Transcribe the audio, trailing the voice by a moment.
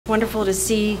wonderful to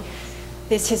see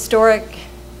this historic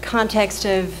context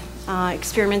of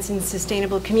experiments in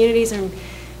sustainable communities. And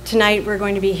tonight we're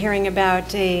going to be hearing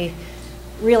about a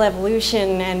real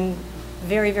evolution and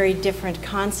very, very different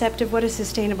concept of what a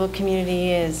sustainable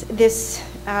community is. This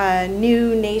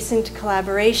new nascent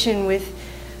collaboration with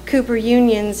Cooper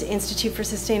Union's Institute for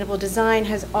Sustainable Design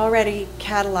has already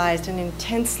catalyzed an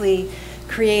intensely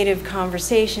creative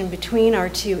conversation between our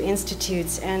two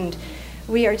institutes, and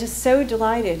we are just so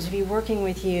delighted to be working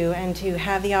with you and to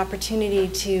have the opportunity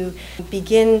to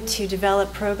begin to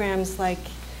develop programs like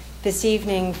this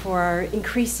evening for our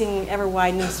increasing,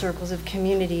 ever-widening circles of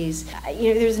communities.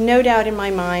 There's no doubt in my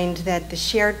mind that the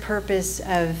shared purpose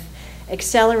of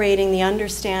accelerating the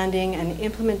understanding and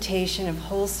implementation of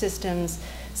whole systems,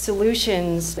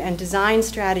 solutions, and design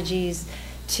strategies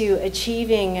to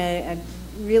achieving a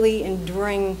really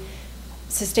enduring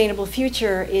sustainable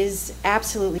future is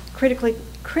absolutely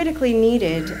critically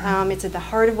needed. It's at the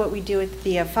heart of what we do at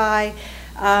the BFI,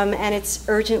 and it's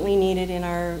urgently needed in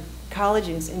our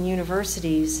colleges and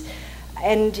universities.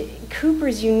 And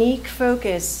Cooper's unique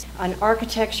focus on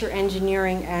architecture,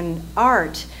 engineering, and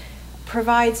art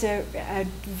provides a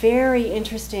very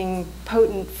interesting,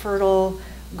 potent, fertile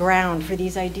ground for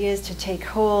these ideas to take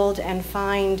hold and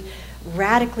find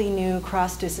radically new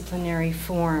cross-disciplinary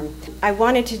form. I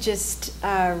wanted to just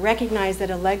recognize that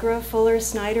Allegra Fuller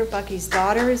Snyder, Bucky's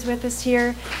daughter, is with us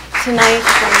here tonight.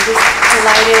 I'm just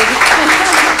delighted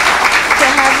to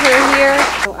have her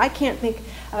here. So I can't think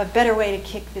of a better way to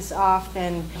kick this off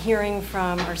than hearing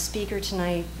from our speaker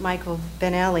tonight, Michael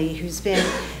Ben-Eli, who's been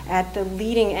at the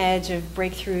leading edge of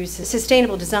breakthrough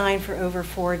sustainable design for over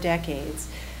 4 decades.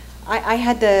 I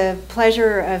had the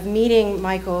pleasure of meeting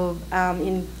Michael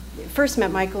first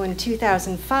met Michael in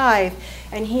 2005,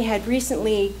 and he had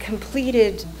recently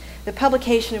completed the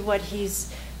publication of what he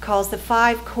calls the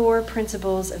 5 core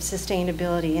principles of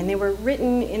sustainability. And they were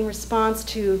written in response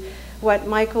to what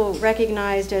Michael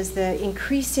recognized as the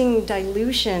increasing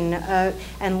dilution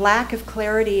and lack of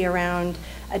clarity around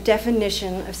a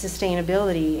definition of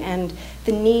sustainability and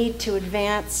the need to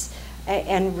advance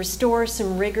and restore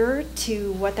some rigor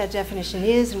to what that definition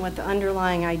is and what the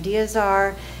underlying ideas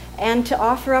are, and to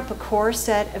offer up a core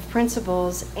set of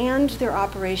principles and their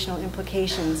operational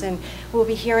implications. And we'll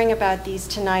be hearing about these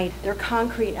tonight, their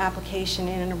concrete application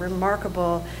in a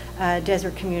remarkable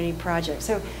desert community project.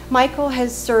 So Michael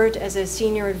has served as a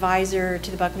senior advisor to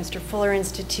the Buckminster Fuller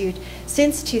Institute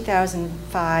since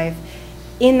 2005.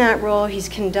 In that role, he's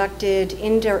conducted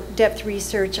in-depth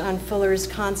research on Fuller's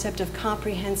concept of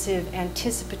comprehensive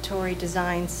anticipatory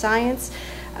design science,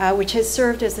 which has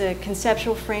served as a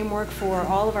conceptual framework for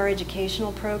all of our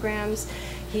educational programs.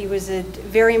 He was a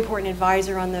very important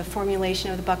advisor on the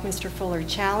formulation of the Buckminster Fuller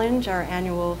Challenge, our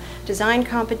annual design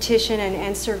competition,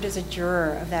 and served as a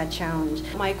juror of that challenge.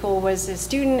 Michael was a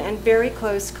student and very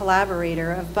close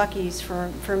collaborator of Bucky's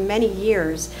for many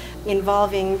years,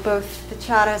 involving both the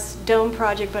Chadas Dome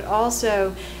project, but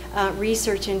also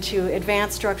research into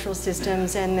advanced structural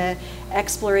systems and the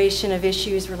exploration of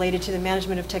issues related to the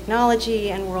management of technology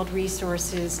and world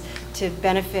resources to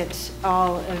benefit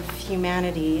all of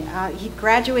humanity. He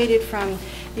graduated from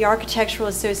the Architectural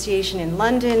Association in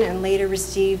London and later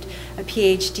received a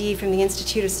PhD from the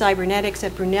Institute of Cybernetics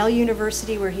at Brunel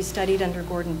University, where he studied under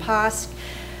Gordon Posk.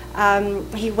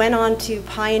 He went on to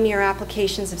pioneer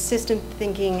applications of system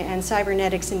thinking and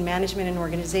cybernetics in management and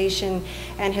organization,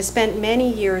 and has spent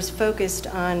many years focused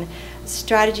on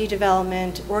strategy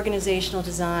development, organizational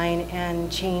design, and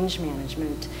change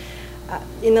management.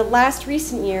 In the last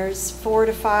recent years, 4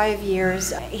 to 5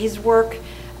 years, his work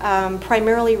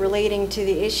primarily relating to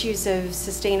the issues of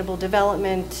sustainable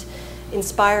development,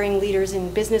 inspiring leaders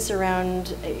in business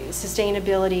around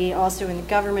sustainability, also in the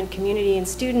government, community, and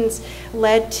students,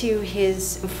 led to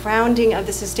his founding of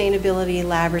the Sustainability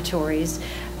Laboratories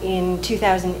in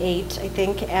 2008, I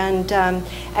think, and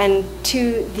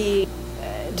to the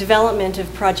development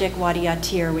of Project Wadi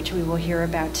Attir, which we will hear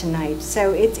about tonight.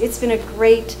 So it's been a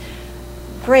great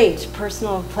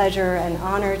personal pleasure and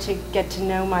honor to get to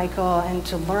know Michael and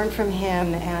to learn from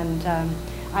him, and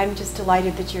I'm just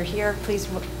delighted that you're here. Please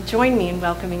join me in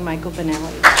welcoming Michael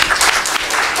Ben-Eli.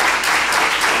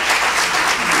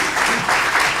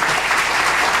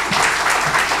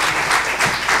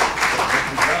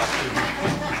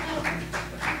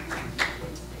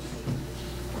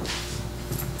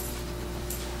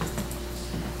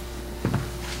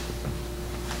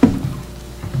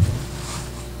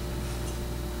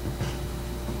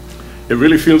 It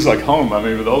really feels like home. I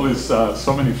mean, with all these,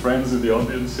 so many friends in the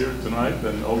audience here tonight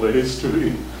and all the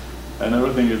history, and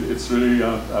everything. It's really,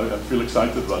 I feel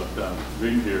excited about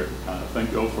being here.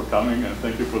 Thank you all for coming, and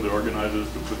thank you for the organizers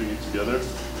for putting it together.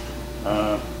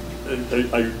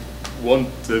 I want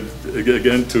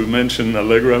again to mention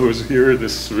Allegra, who's here.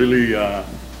 This really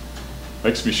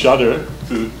makes me shudder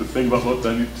to think about what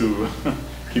I need to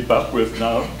keep up with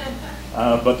now.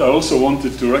 But I also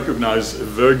wanted to recognize a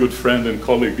very good friend and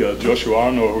colleague, Joshua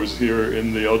Arno, who's here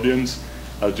in the audience.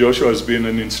 Joshua has been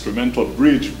an instrumental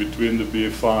bridge between the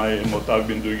BFI and what I've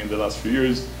been doing in the last few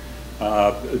years.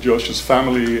 Joshua's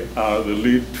family are the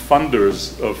lead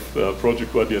funders of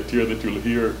Project Wadi Attir that you'll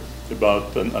hear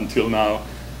about until now.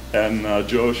 And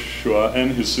Joshua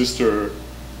and his sister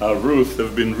Ruth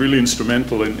have been really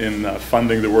instrumental in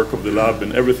funding the work of the lab,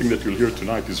 and everything that you'll hear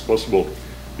tonight is possible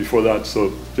before that.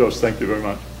 So Josh, thank you very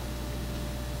much.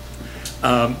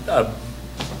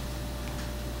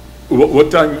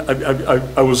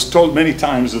 I was told many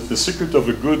times that the secret of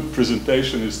a good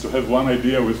presentation is to have one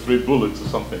idea with 3 bullets or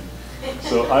something.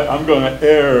 So I'm going to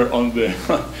err on the,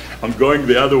 I'm going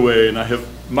the other way, and I have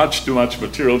much too much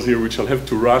materials here which I'll have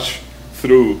to rush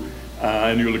through,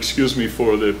 and you'll excuse me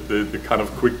for the kind of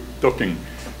quick talking.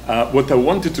 What I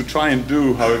wanted to try and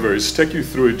do, however, is take you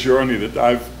through a journey that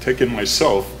I've taken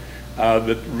myself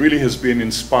that really has been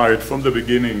inspired from the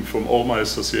beginning, from all my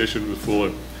association with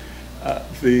Fuller.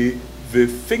 The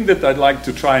thing that I'd like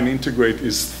to try and integrate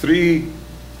is 3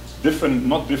 different,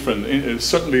 not different,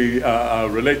 certainly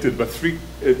related, but 3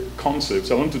 concepts.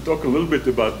 I want to talk a little bit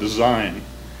about design,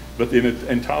 but in an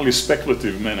entirely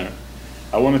speculative manner.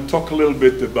 I want to talk a little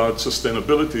bit about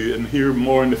sustainability and hear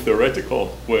more in a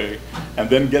theoretical way, and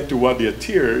then get to Wadi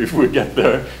Attir, if we get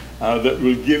there, that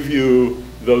will give you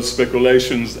those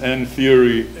speculations and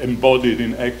theory embodied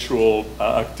in actual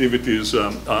activities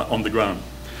on the ground.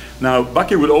 Now,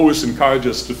 Bucky would always encourage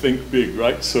us to think big,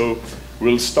 right? So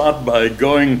we'll start by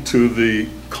going to the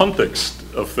context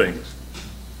of things.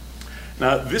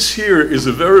 Now, this here is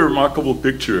a very remarkable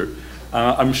picture.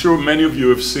 I'm sure many of you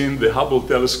have seen the Hubble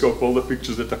telescope, all the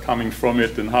pictures that are coming from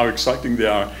it and how exciting they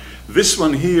are. This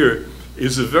one here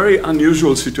is a very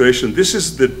unusual situation. This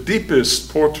is the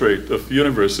deepest portrait of the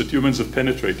universe that humans have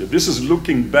penetrated. This is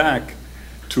looking back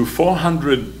to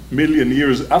 400 million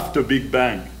years after Big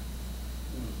Bang.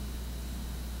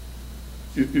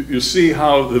 You see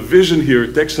how the vision here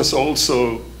takes us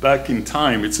also back in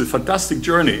time. It's a fantastic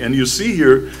journey, and you see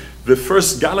here the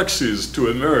first galaxies to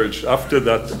emerge after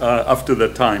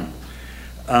that time.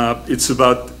 It's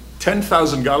about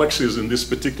 10,000 galaxies in this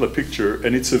particular picture,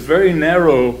 and it's a very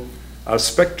narrow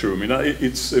spectrum. You know,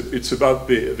 it's about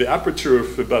the aperture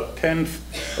of about 1/10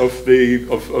 of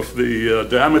the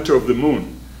diameter of the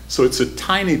moon. So it's a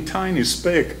tiny, tiny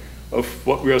speck of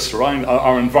what we are surrounding,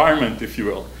 our environment, if you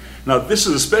will. Now, this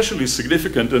is especially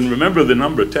significant, and remember the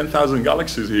number, 10,000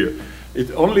 galaxies here. It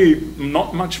only,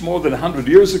 not much more than 100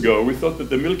 years ago, we thought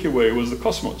that the Milky Way was the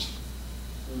cosmos.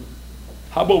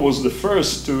 Hubble was the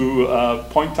first to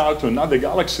point out to another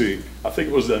galaxy. I think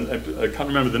it was, I can't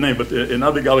remember the name, but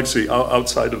another galaxy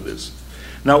outside of this.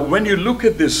 Now, when you look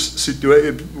at this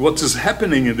situation, what is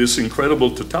happening in this incredible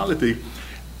totality,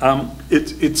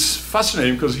 it's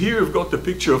fascinating, because here you've got the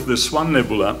picture of the Swan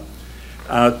Nebula.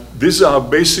 These are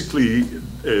basically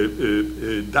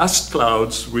dust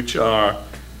clouds, which are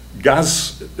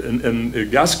gas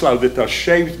and gas clouds that are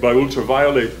shaped by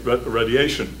ultraviolet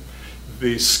radiation.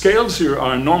 The scales here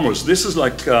are enormous. This is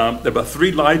like about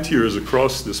 3 light years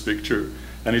across this picture,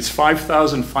 and it's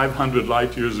 5,500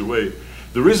 light years away.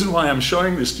 The reason why I'm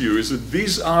showing this to you is that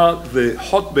these are the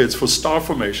hotbeds for star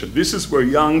formation. This is where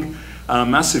young,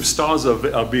 massive stars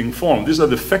are being formed. These are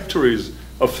the factories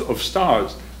of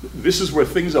stars. This is where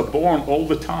things are born all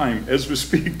the time as we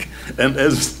speak. And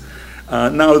as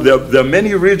now there are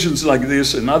many regions like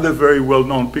this. Another very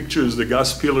well-known picture is the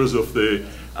gas pillars of the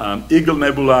Eagle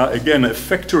Nebula. Again, a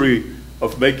factory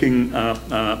of making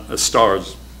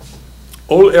stars.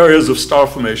 All areas of star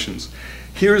formations.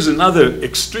 Here's another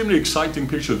extremely exciting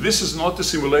picture. This is not a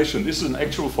simulation. This is an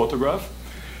actual photograph.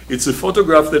 It's a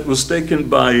photograph that was taken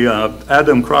by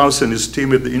Adam Krauss and his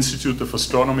team at the Institute of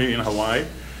Astronomy in Hawaii.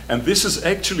 And this is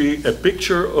actually a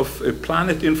picture of a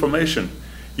planet information.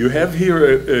 You have here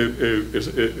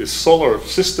a solar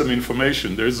system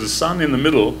information. There's the sun in the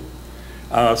middle,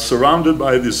 surrounded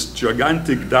by these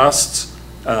gigantic dust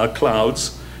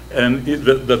clouds. And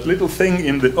that little thing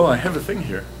in the, oh, I have a thing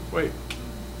here. Wait.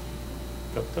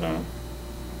 Ta-da.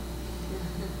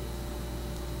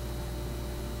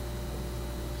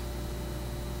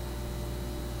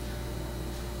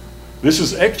 This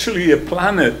is actually a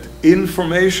planet in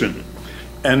formation.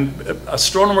 And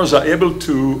astronomers are able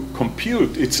to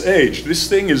compute its age. This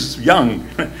thing is young.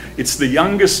 It's the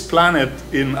youngest planet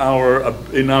in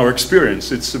our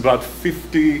experience. It's about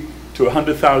 50 to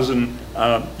 100,000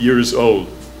 years old.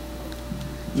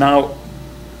 Now,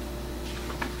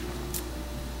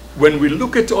 when we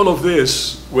look at all of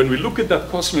this, when we look at that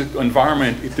cosmic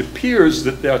environment, it appears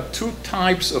that there are two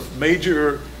types of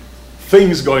major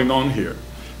things going on here.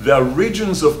 There are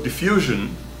regions of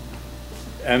diffusion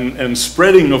and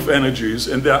spreading of energies,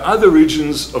 and there are other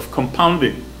regions of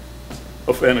compounding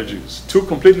of energies, two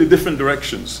completely different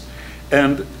directions.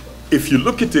 And if you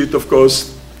look at it, of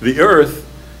course, the Earth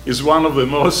is one of the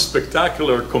most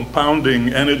spectacular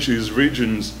compounding energies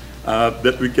regions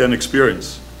that we can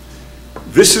experience.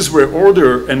 This is where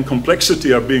order and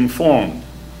complexity are being formed.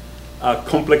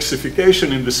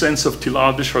 Complexification in the sense of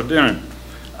Teilhard de Chardin.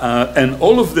 And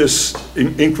all of this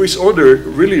increased order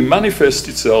really manifests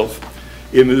itself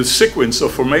in the sequence of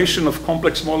formation of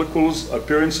complex molecules,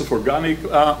 appearance of organic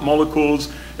molecules,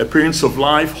 appearance of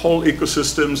life, whole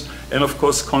ecosystems, and of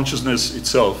course consciousness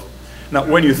itself. Now,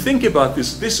 when you think about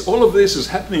this, all of this is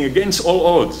happening against all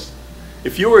odds.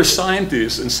 If you're a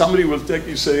scientist and somebody will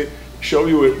show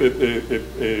you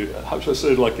how should I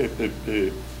say, like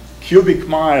a cubic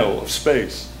mile of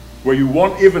space, where you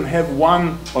won't even have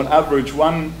on average,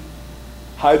 one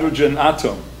hydrogen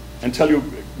atom, and tell you,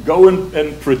 go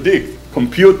and predict,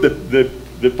 compute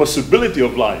the possibility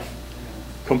of life,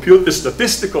 compute the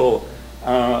statistical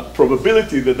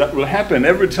probability that will happen,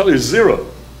 every tell you zero.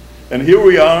 And here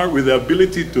we are with the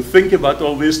ability to think about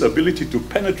all this, the ability to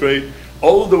penetrate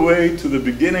all the way to the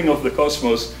beginning of the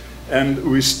cosmos, and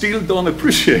we still don't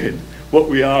appreciate what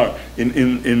we are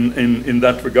in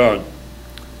that regard.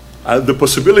 The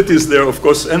possibilities there, of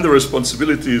course, and the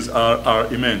responsibilities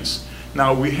are immense.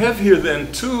 Now, we have here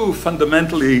then two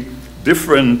fundamentally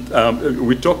different,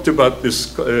 we talked about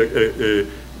this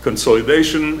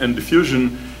consolidation and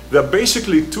diffusion. There are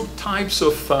basically two types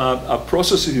of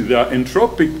processes. There are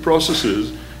entropic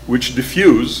processes which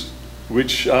diffuse,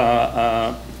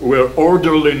 where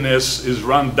orderliness is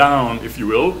run down, if you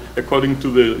will, according to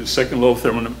the second law of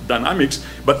thermodynamics.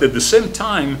 But at the same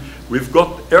time, we've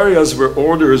got areas where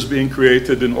order is being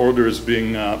created and order is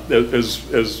being,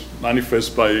 as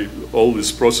manifest by all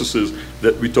these processes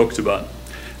that we talked about.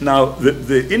 Now,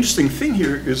 the interesting thing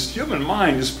here is human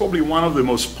mind is probably one of the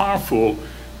most powerful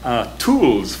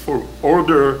tools for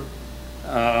order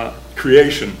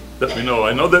creation that we know.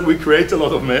 I know that we create a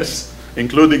lot of mess,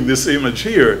 including this image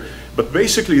here, but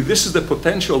basically this is the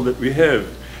potential that we have.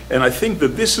 And I think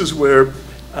that this is where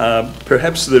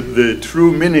perhaps the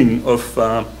true meaning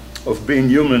of being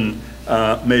human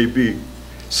may be.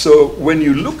 So when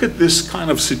you look at this kind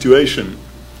of situation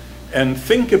and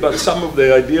think about some of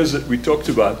the ideas that we talked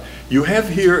about, you have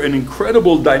here an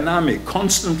incredible dynamic,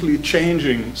 constantly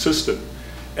changing system.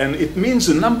 And it means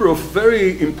a number of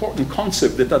very important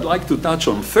concepts that I'd like to touch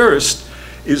on. First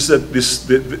is that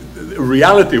the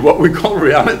reality, what we call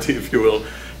reality, if you will,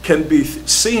 can be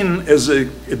seen as a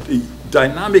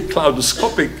dynamic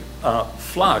kaleidoscopic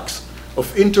flux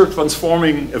of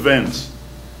intertransforming events.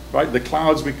 Right? The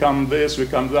clouds become this,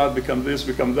 become that, become this,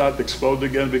 become that, explode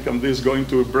again, become this, going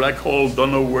to a black hole,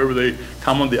 don't know where they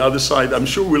come on the other side. I'm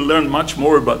sure we'll learn much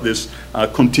more about this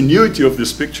continuity of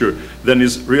this picture than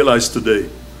is realized today.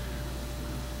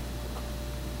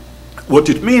 What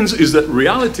it means is that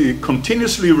reality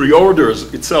continuously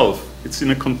reorders itself. It's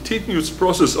in a continuous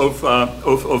process of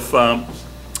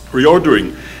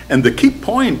reordering. And the key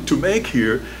point to make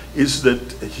here is that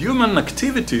human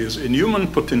activities and human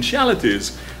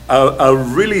potentialities are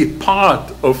really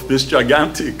part of this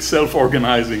gigantic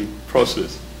self-organizing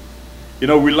process. You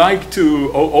know, we like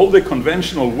to, all the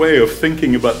conventional way of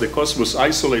thinking about the cosmos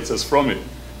isolates us from it.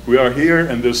 We are here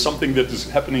and there's something that is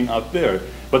happening out there.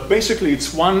 But basically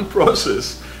it's one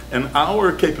process, and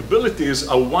our capabilities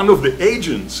are one of the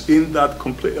agents in that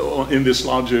in this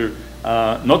larger,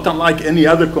 not unlike any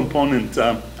other component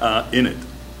in it.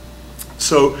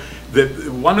 So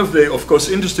one of the, of course,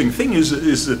 interesting thing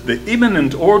is that the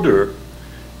immanent order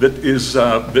that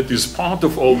is part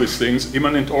of all these things,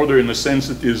 immanent order in a sense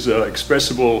that is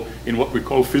expressible in what we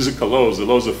call physical laws, the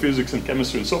laws of physics and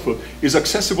chemistry and so forth, is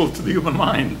accessible to the human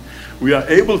mind. We are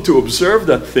able to observe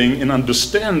that thing and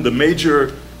understand the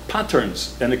major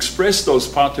patterns and express those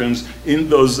patterns in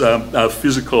those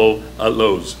physical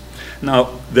laws. Now,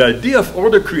 the idea of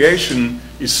order creation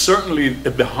is certainly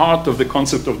at the heart of the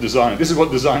concept of design. This is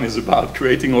what design is about,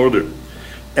 creating order.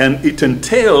 And it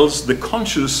entails the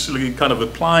consciously kind of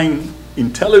applying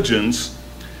intelligence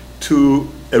to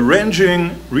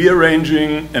arranging,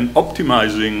 rearranging, and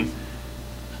optimizing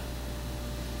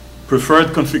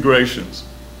preferred configurations,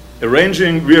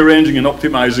 arranging, rearranging, and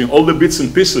optimizing all the bits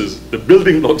and pieces, the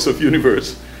building blocks of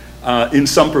universe, in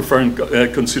some preferred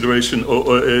consideration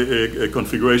or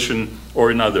configuration or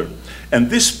another. And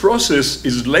this process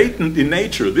is latent in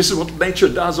nature. This is what nature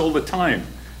does all the time.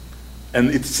 And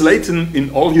it's latent in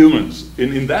all humans.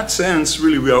 In that sense,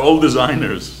 really, we are all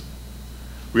designers.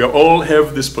 We are all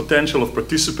have this potential of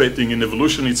participating in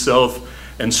evolution itself,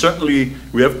 and certainly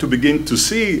we have to begin to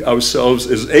see ourselves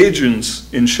as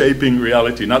agents in shaping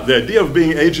reality. Now, the idea of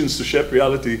being agents to shape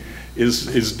reality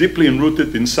is deeply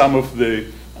enrooted in some of the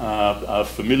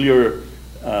familiar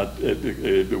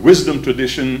wisdom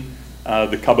tradition,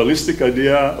 the Kabbalistic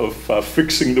idea of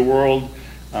fixing the world,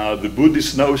 the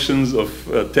Buddhist notions of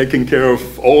taking care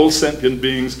of all sentient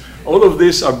beings. All of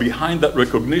these are behind that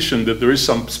recognition that there is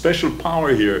some special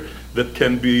power here that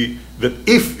can be, that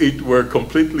if it were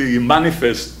completely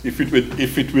manifest, if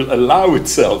it will allow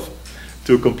itself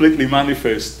to completely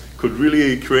manifest, could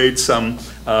really create some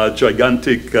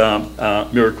gigantic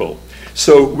miracle.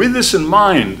 So with this in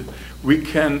mind, we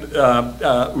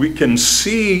can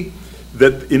see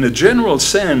that in a general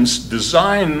sense,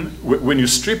 design, when you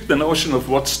strip the notion of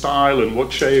what style and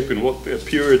what shape and what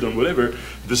period and whatever,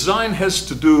 design has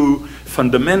to do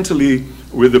fundamentally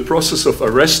with the process of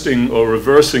arresting or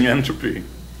reversing entropy.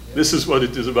 This is what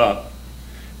it is about.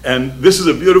 And this is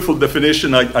a beautiful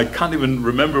definition. I can't even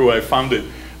remember where I found it.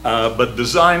 But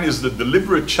design is the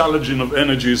deliberate challenging of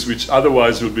energies which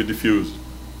otherwise would be diffused.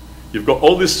 You've got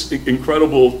all this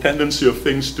incredible tendency of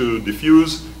things to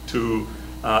diffuse, to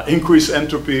increase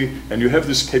entropy, and you have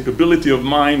this capability of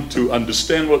mind to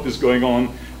understand what is going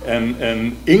on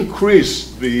and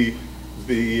increase the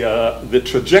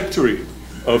trajectory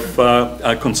of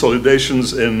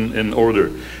consolidations in order.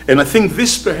 And I think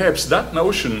this, perhaps, that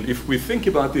notion, if we think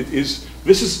about it, this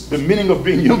is the meaning of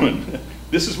being human.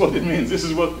 This is what it means. This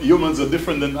is what humans are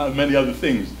different than many other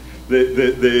things.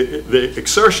 The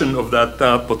exertion of that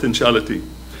potentiality.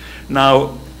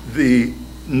 Now, the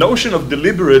notion of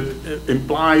deliberate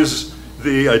implies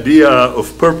the idea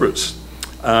of purpose.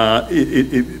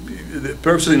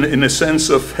 Purpose in a sense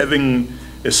of having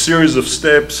a series of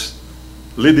steps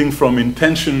leading from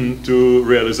intention to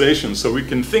realization. So we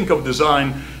can think of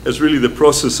design as really the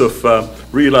process of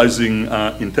realizing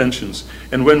intentions.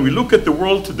 And when we look at the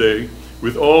world today,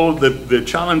 with all the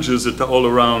challenges that are all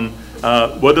around,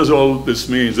 what does all this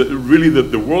mean? That really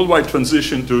the worldwide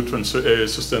transition to a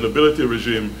sustainability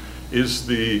regime is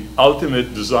the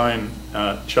ultimate design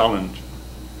challenge.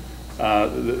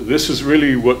 This is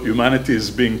really what humanity is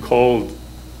being called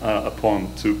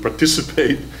upon, to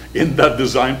participate in that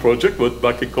design project, what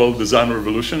Bucky called design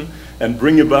revolution, and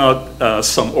bring about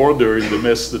some order in the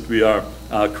mess that we are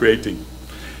creating.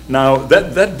 Now,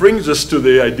 that brings us to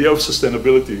the idea of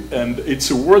sustainability, and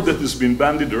it's a word that has been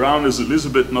bandied around, as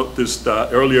Elizabeth noticed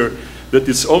earlier, that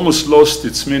it's almost lost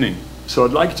its meaning. So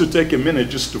I'd like to take a minute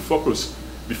just to focus,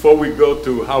 before we go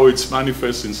to how it's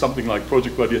manifest in something like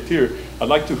Project Wadi Attir. I'd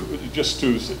like to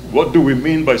what do we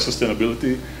mean by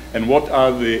sustainability, and what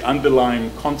are the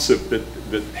underlying concepts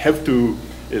that have to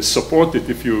support it,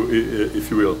 if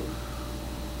you will.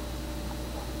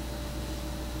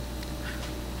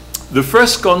 The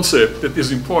first concept that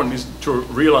is important is to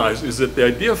realize is that the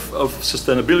idea of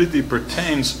sustainability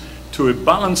pertains to a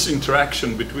balanced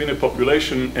interaction between a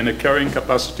population and a carrying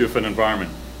capacity of an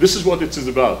environment. This is what it is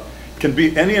about. It can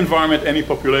be any environment, any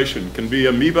population. It can be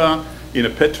amoeba in a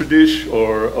petri dish,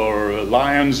 or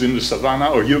lions in the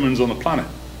savannah, or humans on the planet.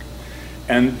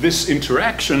 And this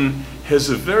interaction has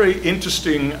a very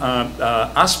interesting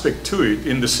aspect to it,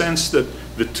 in the sense that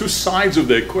the two sides of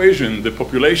the equation, the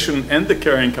population and the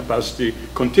carrying capacity,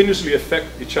 continuously affect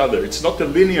each other. It's not a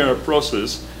linear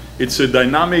process. It's a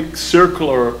dynamic,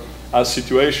 circular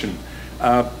situation.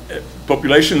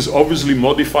 Populations obviously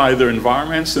modify their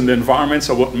environments, and the environments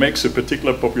are what makes a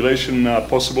particular population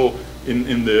possible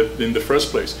in the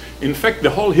first place. In fact, the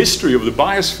whole history of the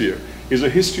biosphere is a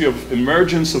history of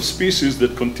emergence of species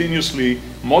that continuously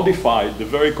modified the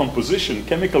very composition,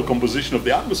 chemical composition of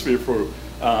the atmosphere, for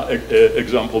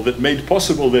example, that made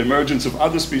possible the emergence of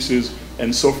other species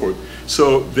and so forth.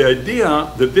 So the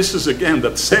idea that this is, again,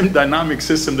 that same dynamic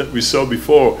system that we saw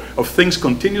before, of things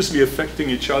continuously affecting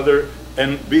each other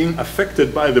and being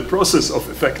affected by the process of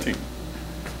affecting.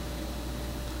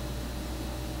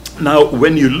 Now,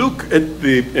 when you look at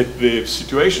the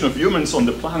situation of humans on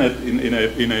the planet,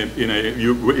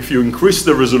 if you increase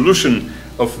the resolution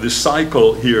of this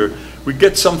cycle here, we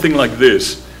get something like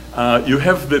this. You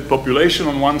have the population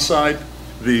on one side,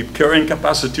 the carrying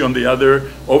capacity on the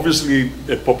other. Obviously,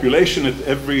 a population at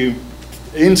every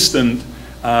instant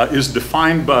is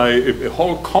defined by a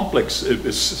whole complex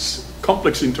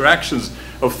interactions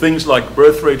of things like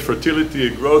birth rate, fertility,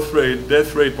 growth rate,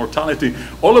 death rate, mortality.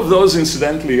 All of those,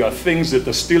 incidentally, are things that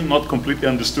are still not completely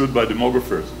understood by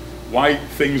demographers, why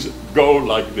things go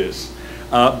like this.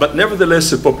 But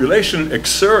nevertheless, a population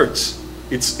exerts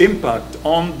its impact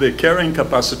on the carrying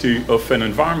capacity of an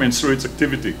environment through its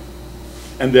activity.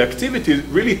 And the activity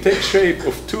really takes shape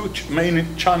of two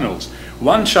main channels.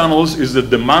 One channel is the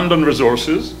demand on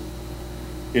resources.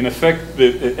 In effect,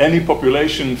 any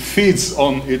population feeds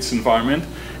on its environment.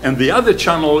 And the other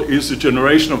channel is the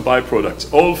generation of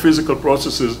byproducts. All physical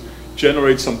processes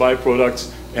generate some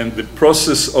byproducts, and the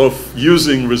process of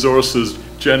using resources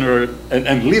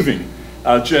and living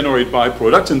generate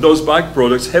byproducts. And those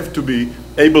byproducts have to be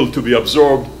able to be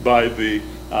absorbed by the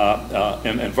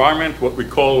environment, what we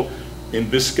call, in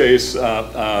this case,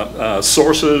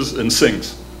 sources and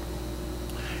sinks.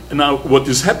 And now, what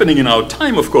is happening in our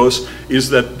time, of course, is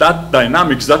that that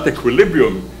dynamics, that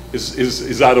equilibrium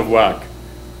is out of whack.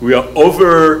 We are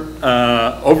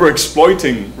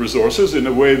over-exploiting resources in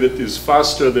a way that is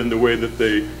faster than the way that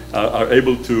they are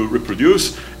able to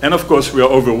reproduce. And of course, we are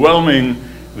overwhelming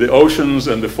the oceans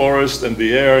and the forest and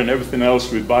the air and everything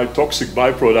else with toxic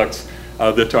byproducts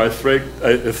that are a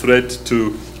threat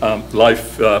to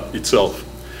life itself.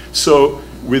 So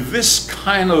with this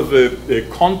kind of a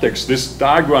context, this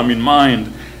diagram in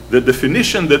mind, the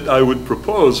definition that I would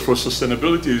propose for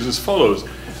sustainability is as follows.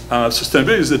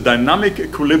 Sustainability is a dynamic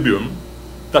equilibrium.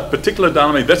 That particular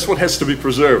dynamic, that's what has to be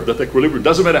preserved, that equilibrium.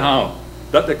 Doesn't matter how,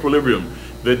 that equilibrium.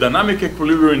 The dynamic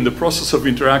equilibrium in the process of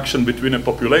interaction between a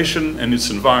population and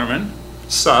its environment,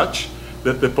 such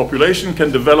that the population can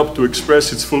develop to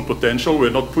express its full potential. We're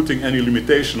not putting any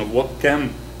limitation of what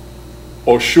can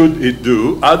or should it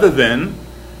do, other than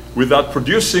without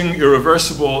producing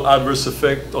irreversible adverse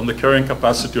effect on the carrying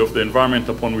capacity of the environment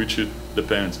upon which it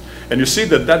depends. And you see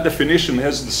that that definition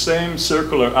has the same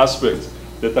circular aspect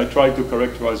that I tried to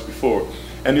characterize before.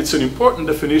 And it's an important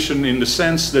definition in the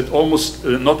sense that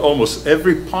not almost,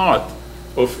 every part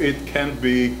of it can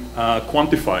be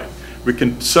quantified. We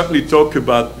can certainly talk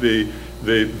about the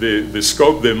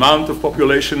scope, the amount of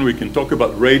population. We can talk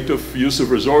about rate of use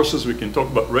of resources. We can talk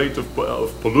about rate of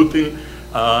polluting.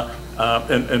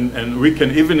 And we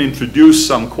can even introduce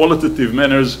some qualitative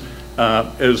manners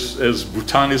as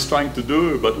Bhutan is trying to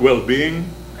do, about well-being,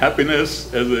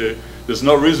 happiness. There's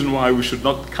no reason why we should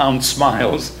not count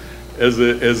smiles as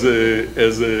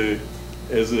a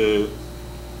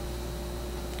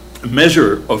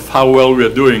measure of how well we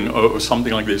are doing, or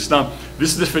something like this. Now,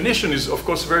 this definition is, of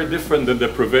course, very different than the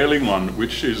prevailing one,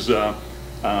 which is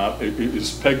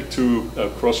pegged to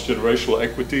cross-generational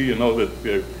equity. You know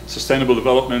that sustainable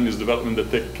development is development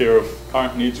that takes care of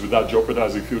current needs without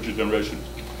jeopardizing future generations.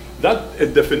 That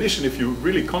definition, if you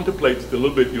really contemplate it a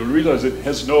little bit, you'll realize it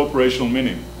has no operational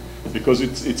meaning, because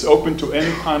it's open to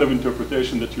any kind of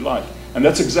interpretation that you like. And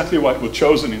that's exactly why it was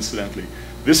chosen, incidentally.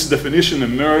 This definition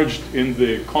emerged in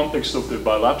the context of the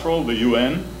bilateral, the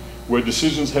UN, where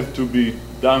decisions have to be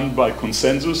done by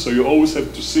consensus, so you always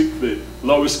have to seek the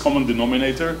lowest common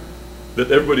denominator that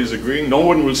everybody's agreeing. No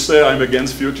one will say I'm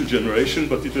against future generation,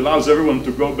 but it allows everyone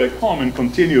to go back home and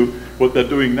continue what they're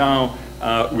doing now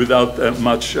without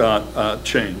much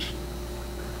change.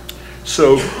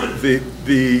 So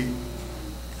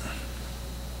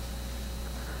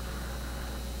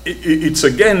it's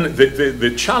again,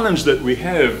 the challenge that we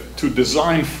have to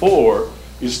design for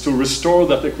is to restore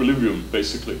that equilibrium,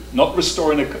 basically. Not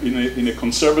restore in a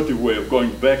conservative way of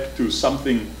going back to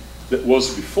something that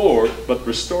was before, but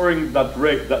restoring that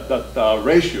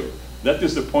ratio. That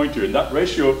is the point here. And that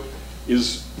ratio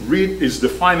is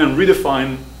defined and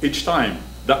redefined each time.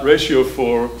 That ratio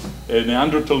for a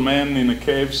Neanderthal man in a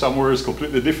cave somewhere is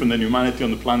completely different than humanity on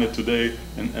the planet today,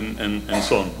 and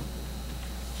so on.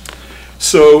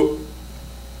 So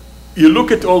you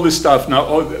look at all this stuff.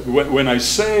 Now, when I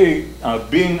say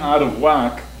being out of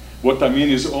whack, what I mean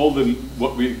is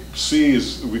what we see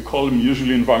is, we call them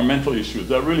usually environmental issues.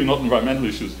 They're really not environmental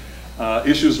issues.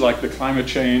 Issues like the climate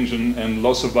change and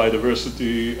loss of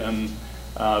biodiversity and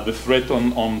the threat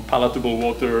on palatable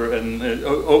water and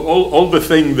all the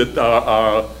things that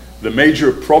are the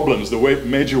major problems,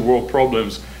 major world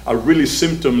problems, are really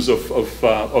symptoms of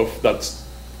that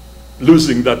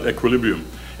losing that equilibrium.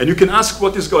 And you can ask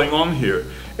what is going on here.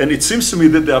 And it seems to me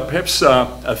that there are perhaps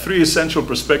three essential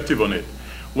perspectives on it.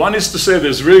 One is to say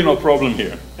there's really no problem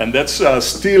here. And that's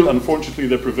still, unfortunately,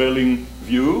 the prevailing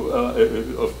view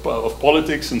of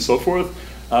politics and so forth.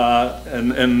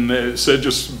 And say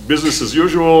just business as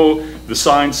usual, the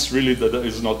science really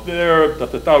is not there,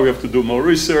 we have to do more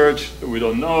research, we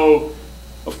don't know,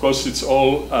 Of course, it's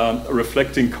all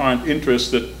reflecting current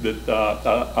interests that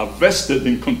are vested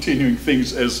in continuing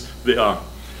things as they are.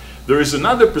 There is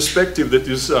another perspective that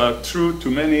is true to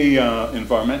many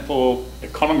environmental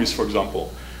economies, for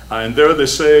example. And there they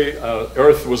say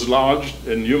Earth was large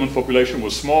and human population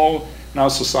was small. Now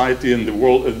society and the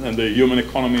world and the human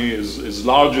economy is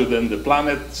larger than the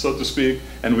planet, so to speak,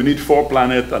 and we need 4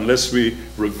 planets unless we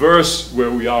reverse where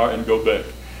we are and go back.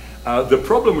 The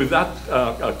problem with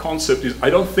that concept is I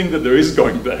don't think that there is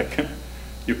going back.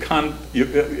 You can't,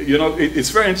 you know, it's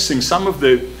very interesting. Some of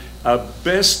the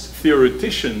best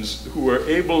theoreticians who are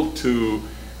able to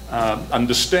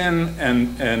understand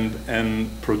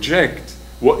and project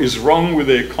what is wrong with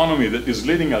the economy that is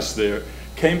leading us there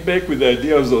came back with the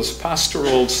idea of those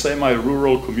pastoral,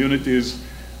 semi-rural communities,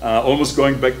 almost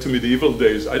going back to medieval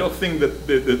days. I don't think that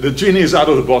the genie is out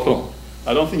of the bottle.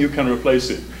 I don't think you can replace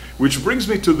it. Which brings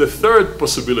me to the third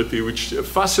possibility, which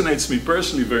fascinates me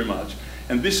personally very much.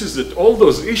 And this is that all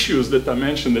those issues that I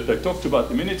mentioned, that I talked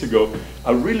about a minute ago,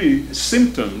 are really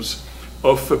symptoms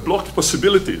of blocked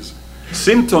possibilities.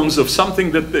 Symptoms of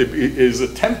something that is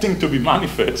attempting to be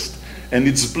manifest, and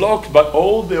it's blocked by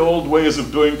all the old ways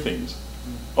of doing things.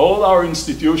 All our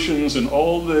institutions and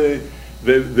all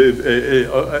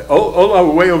all our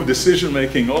way of decision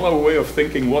making, all our way of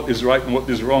thinking what is right and what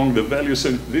is wrong, the values,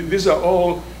 and these are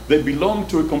all, they belong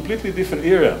to a completely different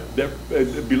era.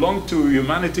 They belong to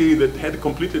humanity that had a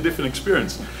completely different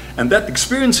experience. And that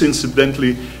experience,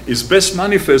 incidentally, is best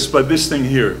manifest by this thing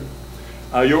here.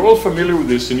 You're all familiar with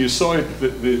this, and you saw it,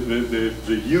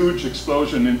 the huge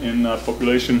explosion in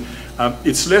population.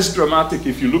 It's less dramatic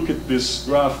if you look at this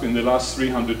graph in the last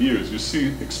 300 years. You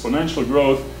see exponential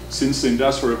growth since the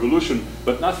Industrial Revolution,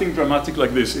 but nothing dramatic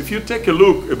like this. If you take a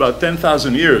look about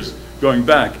 10,000 years going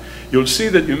back, you'll see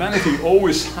that humanity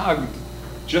always hugged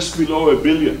just below 1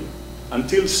 billion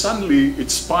until suddenly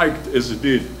it spiked as it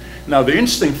did. Now, the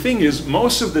interesting thing is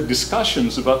most of the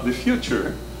discussions about the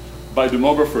future by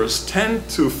demographers tend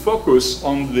to focus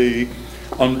on the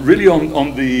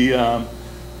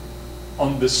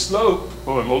slope,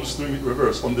 oh, I'm almost doing it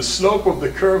reverse, on the slope of the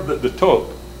curve at the top.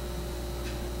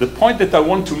 The point that I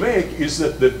want to make is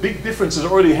that the big difference has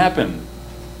already happened.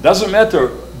 Doesn't matter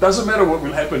what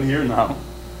will happen here now.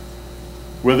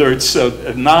 Whether it's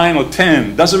 9 or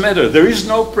 10, doesn't matter. There is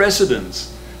no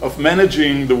precedence of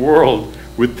managing the world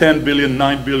with 10 billion,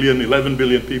 9 billion, 11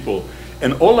 billion people.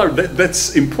 And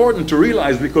that's important to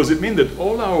realize, because it means that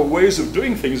all our ways of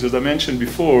doing things, as I mentioned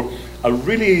before, are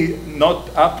really not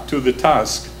up to the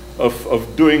task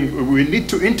of doing. We need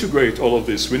to integrate all of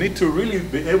this. We need to really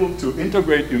be able to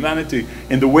integrate humanity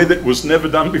in the way that was never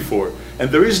done before. And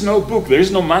there is no book, there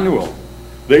is no manual,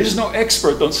 there is no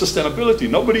expert on sustainability.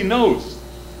 Nobody knows.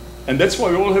 And that's why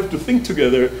we all have to think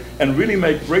together and really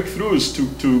make breakthroughs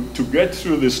to get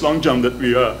through this long jump that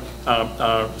we are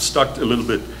stuck a little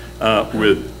bit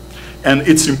with. And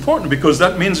it's important because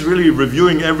that means really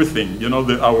reviewing everything. You know,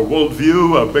 our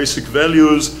worldview, our basic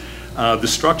values, the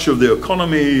structure of the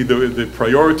economy, the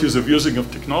priorities of using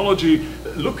of technology.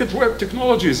 Look at where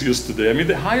technology is used today. I mean,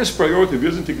 the highest priority of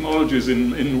using technology is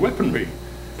in weaponry.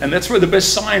 And that's where the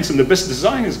best science and the best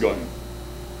design is going.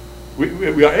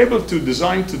 We are able to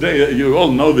design today, you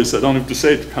all know this, I don't have to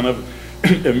say it, kind of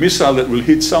a missile that will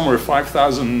hit somewhere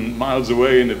 5,000 miles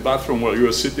away in a bathroom while you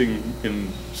are sitting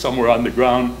somewhere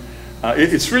underground.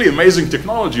 It's really amazing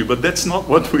technology, but that's not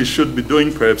what we should be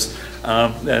doing, perhaps.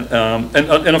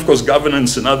 And of course,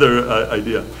 governance, another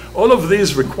idea. All of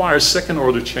these require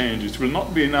second-order change. It will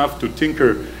not be enough to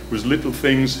tinker with little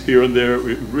things here and there.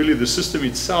 Really, the system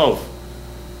itself,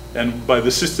 and by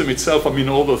the system itself, I mean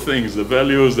all the things, the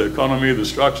values, the economy, the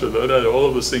structure, all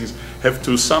of those things have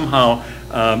to somehow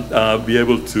be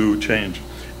able to change.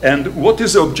 And what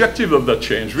is the objective of that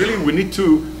change? Really, we need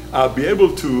to be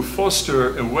able to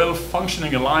foster a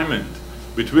well-functioning alignment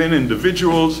between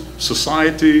individuals,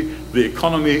 society, the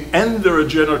economy, and the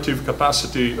regenerative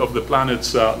capacity of the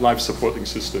planet's life-supporting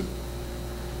system.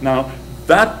 Now,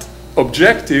 that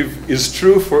objective is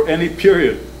true for any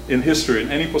period in history,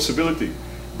 in any possibility.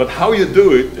 But how you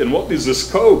do it and what is the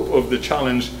scope of the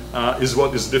challenge is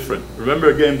what is different. Remember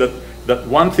again that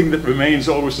one thing that remains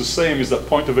always the same is that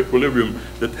point of equilibrium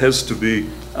that has to be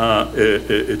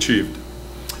achieved.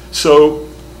 So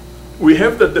we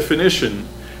have that definition,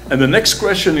 and the next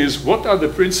question is, what are the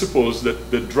principles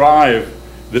that drive,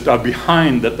 that are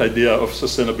behind that idea of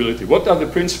sustainability? What are the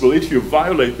principles? If you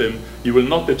violate them, you will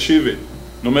not achieve it,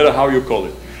 no matter how you call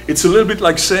it. It's a little bit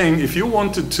like saying, if you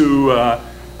wanted to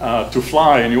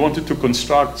fly and you wanted to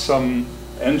construct some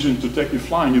engine to take you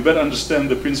flying, you better understand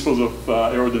the principles of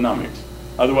aerodynamics.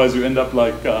 Otherwise, you end up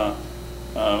like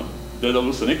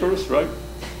Daedalus and Icarus, right?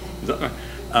 Is that right?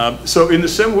 So in the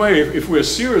same way, if we're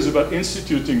serious about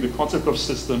instituting the concept of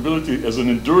sustainability as an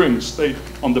enduring state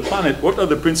on the planet, what are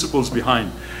the principles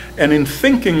behind? And in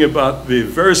thinking about the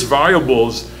various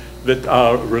variables that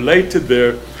are related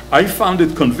there, I found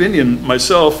it convenient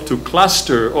myself to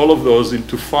cluster all of those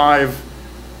into 5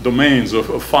 domains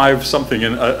of 5 something.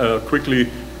 And quickly,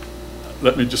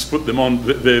 let me just put them on.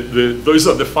 Those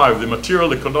are the 5: the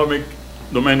material, economic,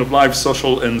 domain of life,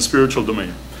 social, and spiritual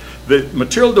domain. The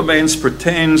material domains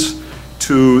pertains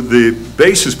to the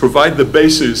basis, provide the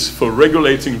basis for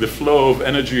regulating the flow of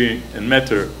energy and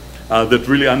matter that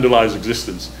really underlies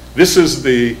existence. This is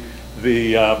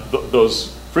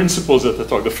those principles that I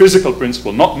talk, the physical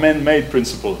principle, not man-made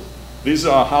principles. These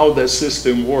are how the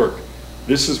system work.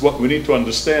 This is what we need to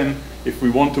understand if we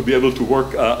want to be able to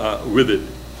work with it.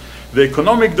 The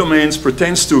economic domains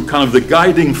pertains to kind of the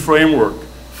guiding framework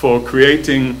for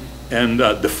creating and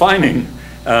defining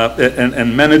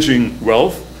and managing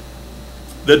wealth.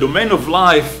 The domain of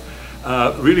life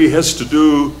really has to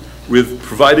do with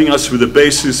providing us with a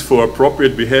basis for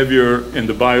appropriate behavior in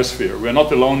the biosphere. We're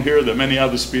not alone here. There are many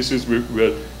other species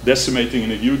we're decimating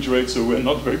in a huge rate, so we're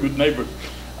not very good neighbors.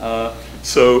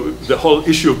 So the whole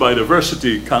issue of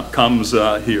biodiversity comes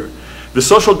here. The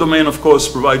social domain, of course,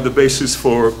 provides the basis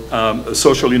for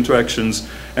social interactions.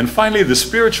 And finally, the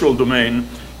spiritual domain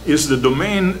is the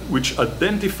domain which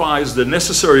identifies the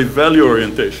necessary value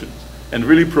orientations and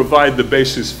really provide the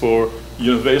basis for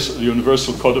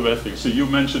universal code of ethics. So you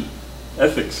mentioned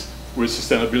ethics with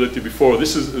sustainability before.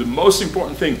 This is the most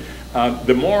important thing.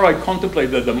 The more I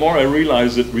contemplate that, the more I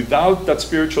realize that without that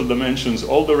spiritual dimensions,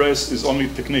 all the rest is only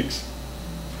techniques.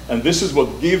 And this is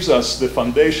what gives us the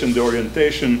foundation, the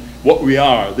orientation, what we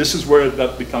are. This is where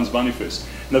that becomes manifest.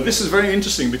 Now, this is very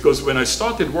interesting because when I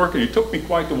started working, it took me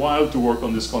quite a while to work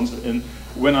on this concept. And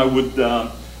when I would,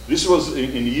 this was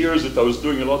in years that I was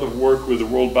doing a lot of work with the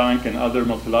World Bank and other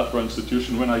multilateral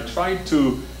institutions. When I tried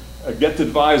to get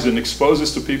advice and expose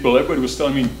this to people, everybody was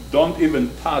telling me, don't even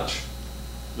touch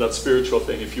that spiritual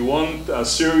thing. If you want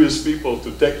serious people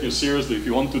to take you seriously, if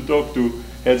you want to talk to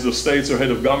heads of states or head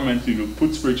of government, you will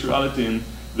put spirituality in,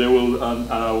 they will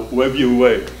wave you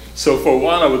away. So for a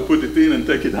while I would put it in and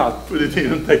take it out, put it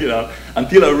in and take it out,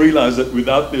 until I realized that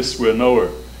without this we're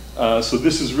nowhere. So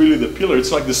this is really the pillar.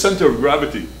 It's like the center of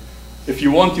gravity. If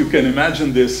you want, you can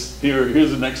imagine this.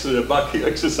 Here's an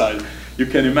exercise. You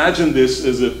can imagine this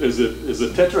as a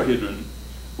tetrahedron,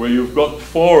 where you've got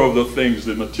 4 of the things: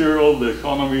 the material, the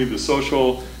economy, the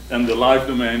social, and the life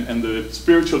domain. And the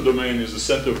spiritual domain is the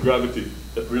center of gravity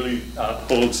that really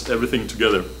holds everything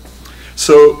together.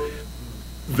 So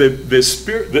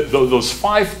those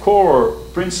 5 core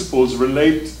principles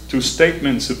relate to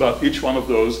statements about each one of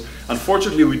those.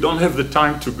 Unfortunately, we don't have the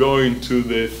time to go into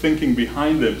the thinking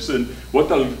behind them. So what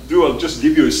I'll do, I'll just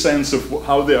give you a sense of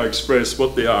how they are expressed,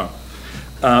 what they are.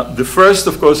 The first,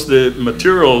 of course, the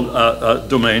material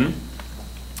domain.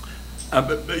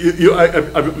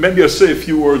 Maybe I'll say a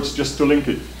few words just to link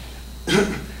it.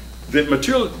 The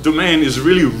material domain is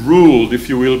really ruled, if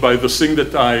you will, by the thing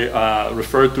that I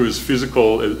refer to as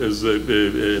physical, as a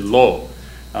law.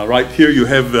 Right here you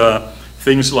have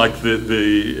things like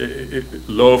the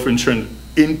law of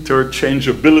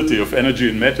interchangeability of energy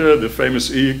and matter, the famous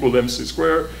E equals mc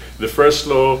squared, the first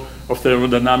law of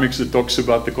thermodynamics that talks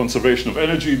about the conservation of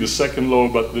energy, the second law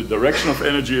about the direction of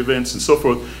energy events and so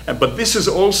forth. But this is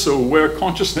also where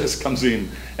consciousness comes in,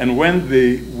 and when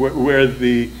where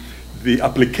the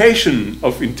application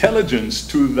of intelligence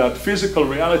to that physical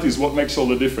reality is what makes all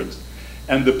the difference.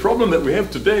 And the problem that we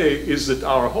have today is that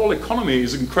our whole economy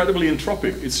is incredibly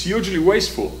entropic. It's hugely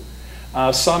wasteful.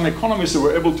 Some economists that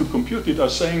were able to compute it are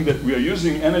saying that we are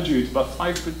using energy at about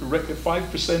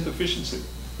 5% efficiency.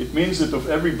 It means that of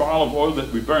every barrel of oil that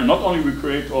we burn, not only we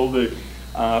create all the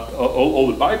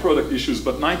byproduct issues,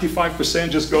 but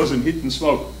 95% just goes in heat and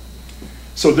smoke.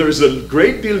 So there is a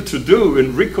great deal to do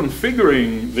in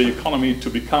reconfiguring the economy to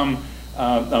become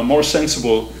more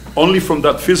sensible only from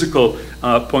that physical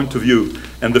point of view.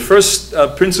 And the first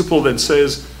principle then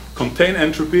says, contain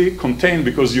entropy, contain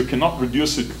because you cannot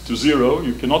reduce it to zero,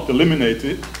 you cannot eliminate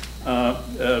it,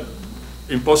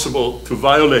 impossible to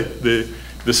violate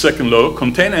the second law,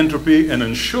 contain entropy and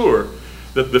ensure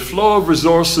that the flow of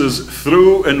resources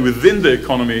through and within the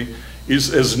economy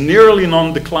is as nearly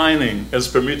non-declining as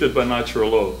permitted by natural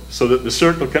law, so that the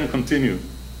circle can continue,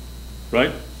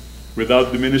 right?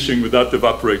 Without diminishing, without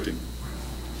evaporating.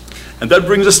 And that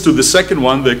brings us to the second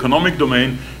one, the economic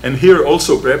domain. And here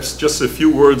also, perhaps just a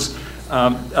few words.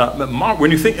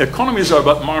 When you think, economies are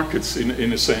about markets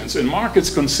in a sense, and markets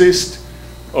consist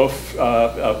of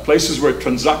places where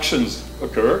transactions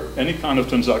occur, any kind of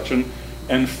transaction,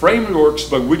 and frameworks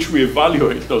by which we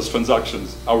evaluate those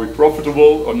transactions. Are we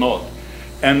profitable or not?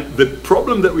 And the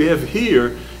problem that we have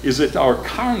here is that our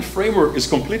current framework is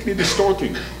completely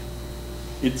distorting.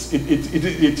 It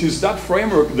is that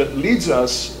framework that leads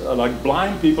us, like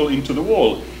blind people, into the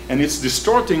wall. And it's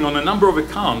distorting on a number of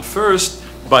accounts. First,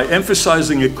 by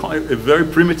emphasizing a very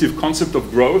primitive concept of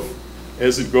growth,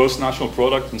 as it grows national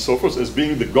product and so forth, as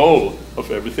being the goal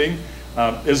of everything.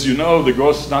 As you know, the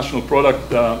gross national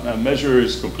product measure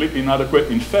is completely inadequate.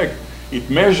 In fact, it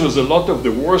measures a lot of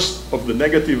the worst of the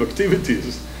negative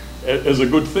activities as a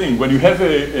good thing. When you have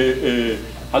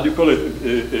how do you call it,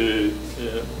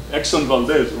 Exxon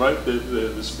Valdez, right?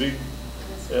 This big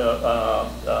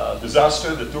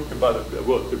disaster that took about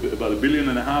 $1.5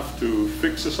 billion to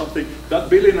fix or something. That $1.5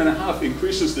 billion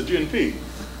increases the GNP.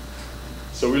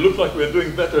 So we look like we're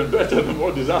doing better and better the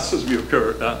more disasters we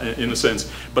occur, in a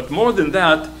sense. But more than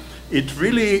that, it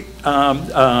really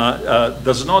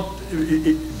does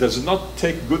not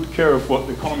take good care of what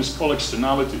economists call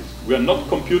externalities. We are not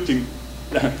computing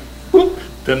 10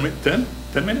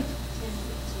 minutes?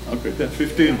 Okay, 10,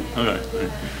 15. All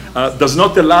right. Does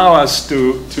not allow us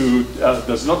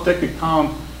does not take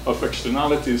account of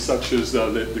externalities such as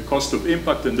the cost of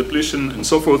impact and depletion and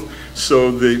so forth.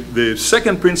 So the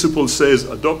second principle says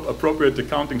adopt appropriate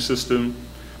accounting system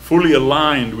fully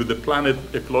aligned with the planet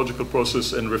ecological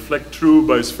process and reflect true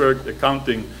biospheric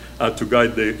accounting to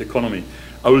guide the economy.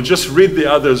 I will just read the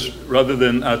others rather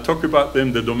than talk about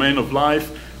them. The domain of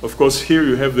life. Of course, here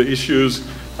you have the issues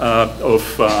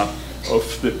of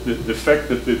the fact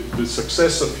that the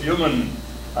success of human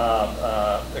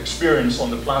experience on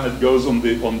the planet goes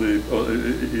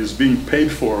is being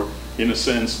paid for, in a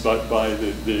sense, by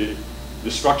the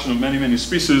destruction of many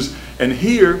species. And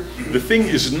here, the thing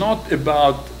is not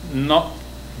about not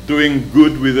doing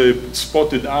good with a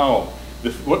spotted owl.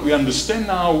 What we understand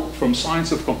now from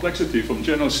science of complexity, from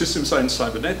general system science,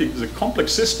 cybernetics, is that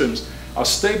complex systems are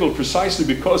stable precisely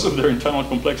because of their internal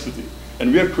complexity.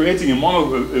 And we are creating a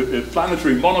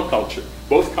planetary monoculture,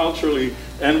 both culturally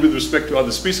and with respect to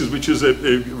other species, which is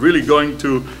really going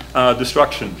to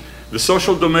destruction. The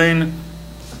social domain,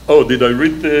 oh, did I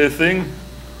read the thing?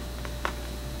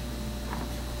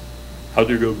 How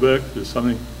do you go back? There's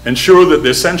something. Ensure that the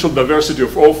essential diversity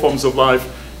of all forms of life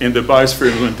in the biosphere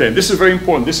is maintained. This is very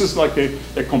important. This is like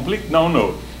a complete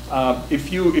no-no.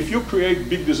 If you create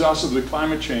big disasters with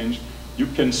climate change, you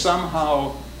can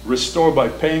somehow restore by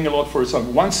paying a lot for it.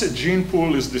 Once a gene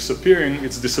pool is disappearing,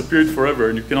 it's disappeared forever,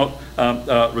 and you cannot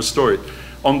restore it.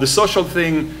 On the social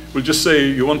thing, we'll just say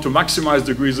you want to maximize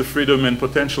degrees of freedom and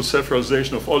potential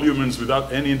self-realization of all humans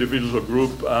without any individual or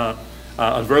group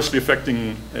adversely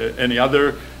affecting any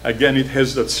other. Again, it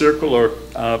has that circular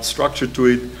structure to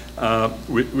it,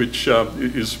 which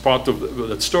is part of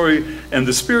that story. And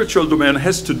the spiritual domain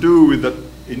has to do with that.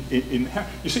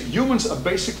 You see, humans are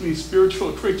basically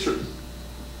spiritual creatures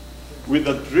with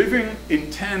a driven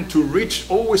intent to reach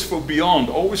always for beyond,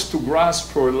 always to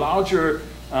grasp for a larger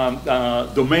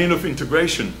domain of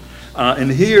integration. And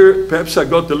here, perhaps I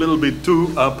got a little bit too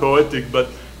poetic, but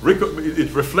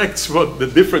it reflects what the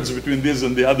difference between these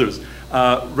and the others.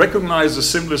 Recognize the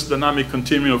seamless dynamic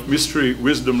continuum of mystery,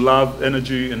 wisdom, love,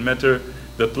 energy, and matter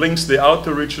that links the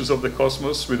outer reaches of the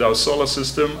cosmos with our solar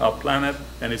system, our planet,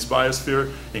 and its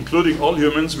biosphere, including all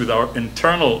humans with our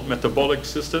internal metabolic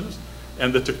systems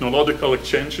and the technological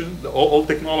extension. All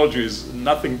technology is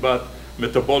nothing but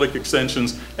metabolic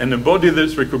extensions, and embody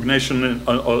this recognition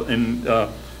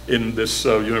in this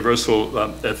universal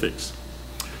ethics.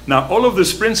 Now, all of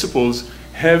these principles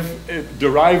have a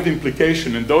derived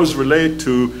implication, and those relate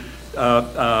to,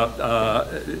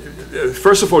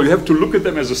 first of all, you have to look at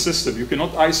them as a system. You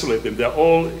cannot isolate them. They're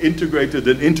all integrated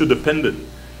and interdependent.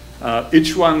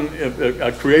 Each one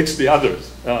creates the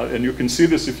others, and you can see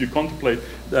this if you contemplate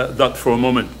that for a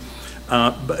moment.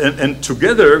 And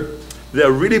together, they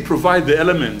really provide the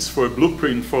elements for a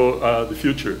blueprint for the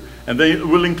future. And they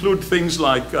will include things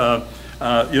like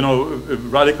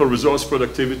radical resource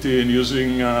productivity and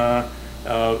using,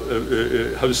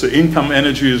 income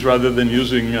energies rather than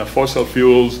using fossil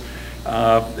fuels,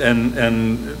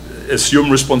 and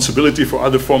assume responsibility for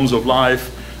other forms of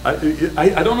life.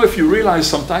 I don't know if you realize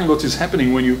sometimes what is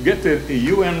happening when you get a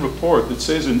UN report that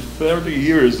says in 30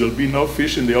 years there'll be no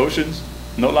fish in the oceans,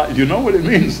 no life. You know what it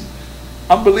means?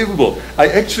 Unbelievable. I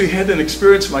actually had an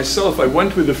experience myself. I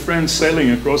went with a friend sailing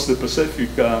across the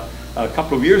Pacific a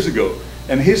couple of years ago.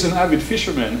 And he's an avid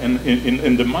fisherman, and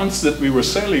in the months that we were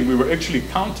sailing, we were actually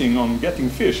counting on getting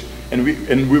fish. And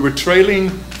we were trailing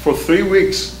for 3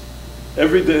 weeks.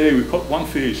 Every day we caught one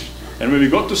fish. And when we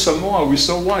got to Samoa, we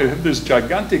saw, wow, you have this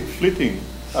gigantic fleeting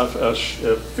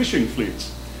fishing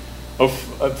fleets, of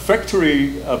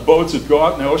factory boats that go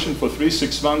out in the ocean for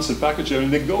 3-6 months and package it,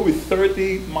 and they go with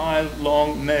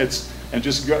 30-mile-long nets and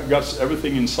just got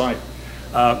everything in sight.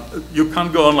 You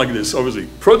can't go on like this, obviously.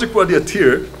 Project Wadi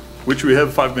Attir, which we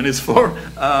have 5 minutes for.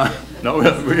 No,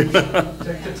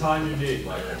 take the time you need,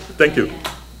 Michael. Thank you.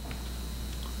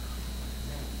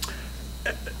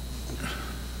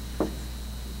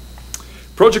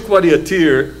 Project Wadi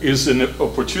Attir is an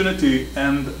opportunity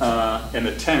and an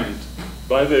attempt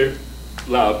by the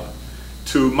lab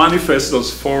to manifest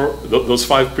those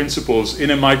 5 principles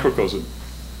in a microcosm.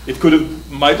 It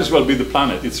might as well be the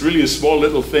planet. It's really a small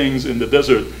little things in the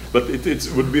desert, but it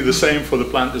would be the same for the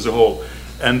planet as a whole.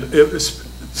 And this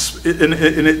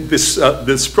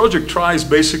project tries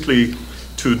basically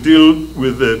to deal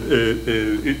with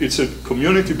it's a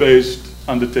community-based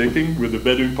undertaking with the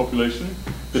Bedouin population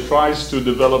that tries to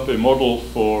develop a model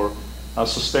for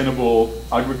sustainable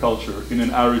agriculture in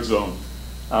an arid zone,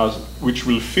 which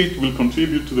will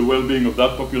contribute to the well-being of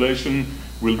that population,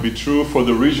 will be true for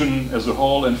the region as a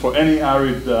whole and for any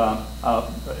arid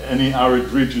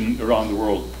region around the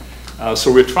world.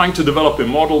 So we're trying to develop a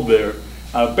model there.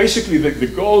 Basically, the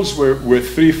goals were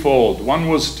threefold. One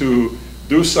was to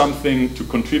do something to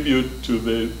contribute to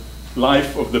the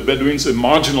life of the Bedouins, a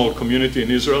marginal community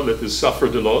in Israel that has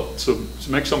suffered a lot, so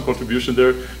to make some contribution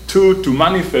there. 2, to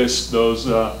manifest those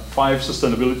 5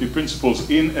 sustainability principles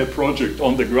in a project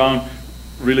on the ground,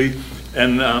 really.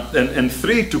 And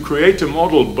 3, to create a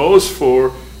model both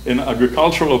for an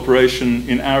agricultural operation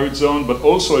in arid zone, but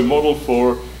also a model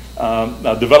for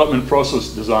development process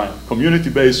design,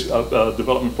 community-based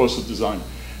development process design.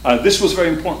 This was very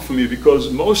important for me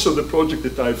because most of the project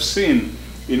that I've seen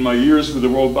in my years with the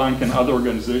World Bank and other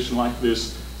organizations like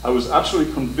this, I was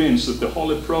absolutely convinced that the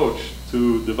whole approach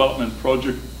to development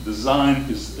project design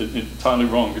is entirely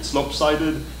wrong. It's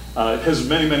lopsided. It has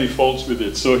many, many faults with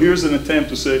it. So here's an attempt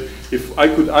to say, if I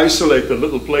could isolate a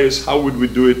little place, how would we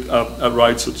do it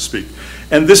right, so to speak?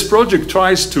 And this project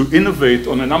tries to innovate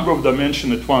on a number of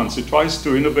dimensions at once. It tries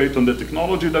to innovate on the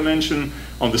technology dimension,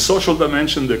 on the social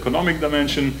dimension, the economic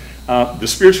dimension, the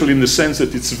spiritual in the sense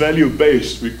that it's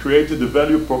value-based. We created a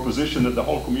value proposition that the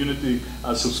whole community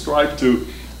subscribed to,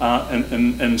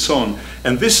 and so on.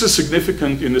 And this is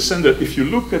significant in the sense that if you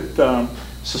look at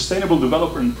sustainable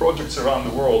development projects around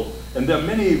the world, and there are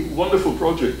many wonderful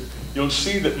projects, you'll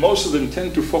see that most of them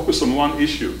tend to focus on one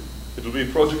issue. It will be a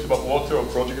project about water, or a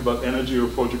project about energy, or a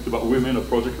project about women, or a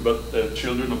project about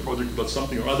children, or a project about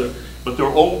something or other, but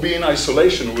they'll all be in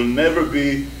isolation, will never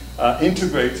be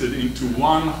integrated into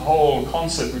one whole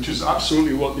concept, which is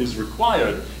absolutely what is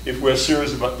required if we're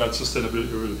serious about that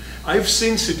sustainability. I've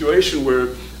seen situations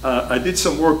where I did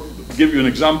some work, to give you an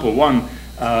example, one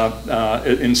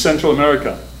in Central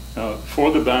America for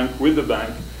the bank, with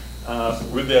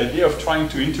the idea of trying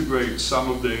to integrate some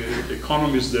of the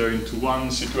economies there into one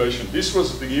situation. This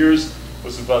was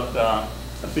about, I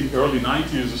think, early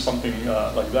 90s or something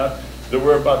like that. There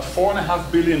were about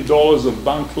 $4.5 billion of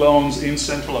bank loans in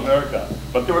Central America,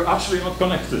 but they were actually not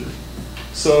connected.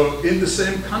 So in the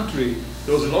same country,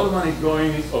 there was a lot of money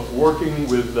going of working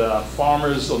with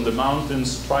farmers on the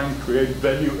mountains trying to create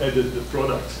value-added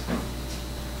products,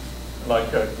 like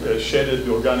shaded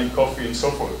organic coffee and so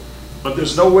forth. But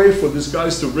there's no way for these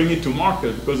guys to bring it to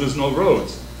market because there's no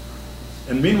roads.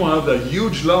 And meanwhile, there are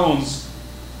huge loans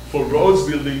for roads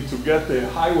building to get the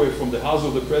highway from the house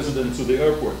of the president to the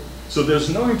airport. So there's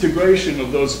no integration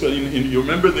of those. You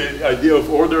remember the idea of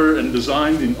order and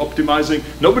design in optimizing?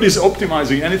 Nobody's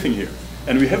optimizing anything here.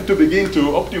 And we have to begin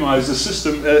to optimize the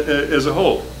system as a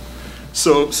whole.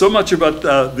 So much about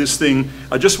this thing.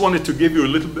 I just wanted to give you a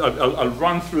little bit, I'll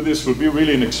run through this. It will be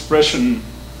really an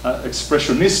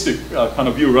expressionistic kind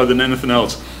of view rather than anything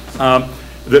else.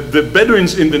 The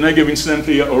Bedouins in the Negev,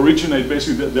 incidentally, originate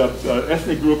basically, the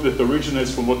ethnic group that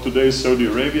originates from what today is Saudi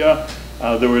Arabia.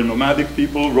 They were nomadic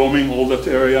people roaming all that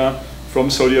area from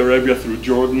Saudi Arabia through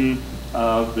Jordan,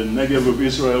 the Negev of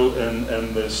Israel,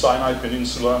 and the Sinai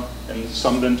Peninsula, and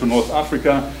some then to North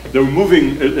Africa. They were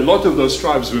moving, a lot of those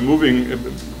tribes were moving,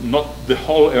 not the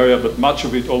whole area, but much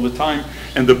of it all the time.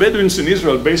 And the Bedouins in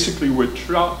Israel basically were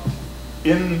trapped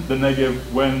in the Negev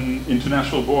when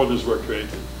international borders were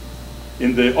created.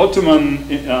 In the Ottoman,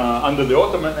 under the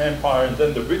Ottoman Empire and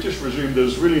then the British regime,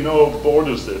 there's really no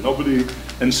borders there. Nobody,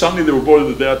 and suddenly they were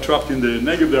boarded, they are trapped in the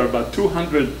Negev. There are about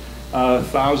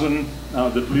 200,000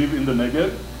 that live in the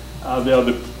Negev.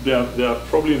 They are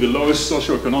probably the lowest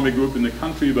socioeconomic group in the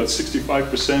country. About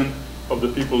 65% of the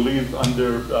people live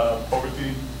under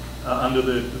poverty, under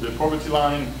the poverty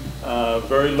line.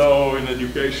 Very low in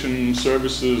education,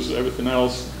 services, everything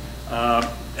else.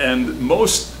 and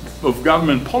most of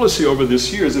government policy over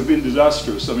these years have been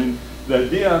disastrous. I mean, the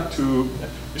idea to,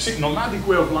 you see, nomadic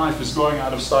way of life is going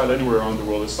out of style anywhere around the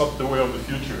world. It's not the way of the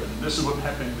future. And this is what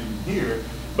happened in here.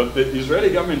 But the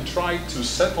Israeli government tried to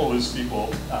settle these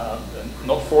people,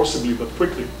 not forcibly, but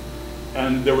quickly.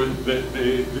 And there were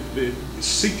the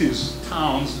cities,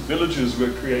 towns, villages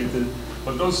were created,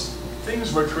 but those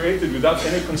things were created without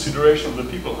any consideration of the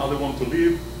people, how they want to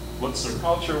live, what's their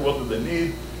culture, what do they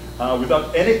need,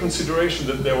 without any consideration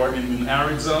that they were in an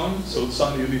arid zone, so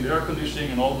suddenly you need air conditioning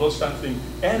and all those kind of things,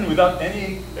 and without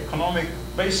any economic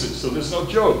basis, so there's no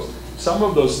jobs. Some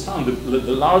of those towns, the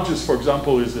largest, for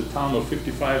example, is the town of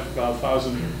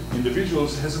 55,000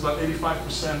 individuals, has about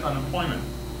 85% unemployment.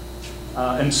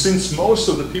 And since most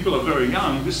of the people are very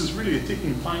young, this is really a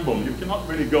ticking time bomb. You cannot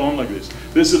really go on like this.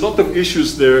 There's a lot of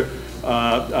issues there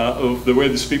of the way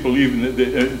these people live.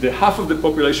 The half of the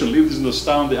population lives in this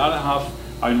town, the other half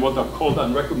are in what are called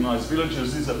unrecognized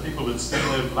villages. These are people that still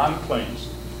have land claims.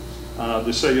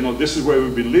 They say, you know, this is where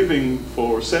we've been living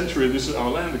for centuries, this is our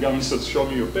land. The government says, show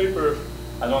me your paper.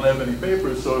 I don't have any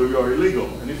paper, so you're illegal.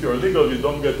 And if you're illegal, you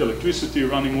don't get electricity,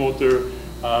 running water,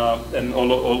 and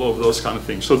all of those kind of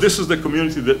things. So this is the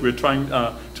community that we're trying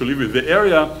to live with. The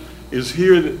area is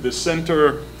here, the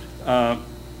center.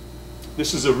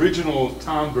 This is original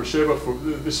town, Beersheba.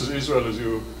 This is Israel, as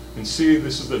you can see.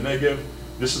 This is the Negev.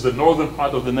 This is the northern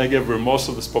part of the Negev where most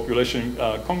of this population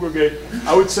congregate.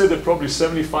 I would say that probably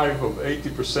 75 or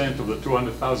 80% of the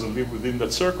 200,000 live within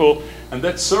that circle. And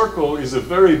that circle is a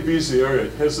very busy area.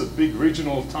 It has a big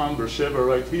regional town, Beersheba,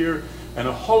 right here, and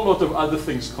a whole lot of other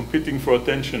things competing for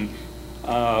attention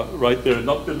right there,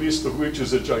 not the least of which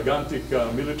is a gigantic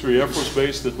military Air Force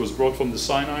base that was brought from the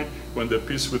Sinai when the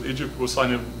peace with Egypt was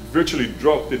signed, virtually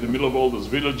dropped in the middle of all those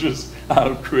villages,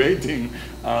 creating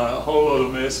a whole lot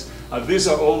of mess. These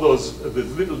are all those, the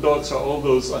little dots are all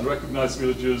those unrecognized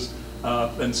villages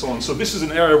and so on. So this is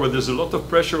an area where there's a lot of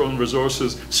pressure on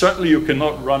resources. Certainly you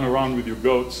cannot run around with your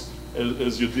goats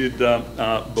as you did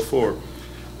before.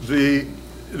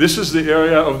 This is the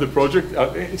area of the project.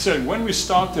 When we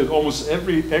started, almost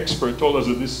every expert told us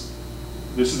that this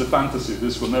is a fantasy.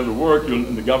 This will never work.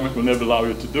 And the government will never allow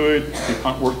you to do it. You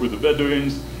can't work with the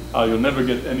Bedouins. You'll never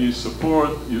get any support.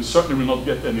 You certainly will not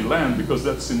get any land because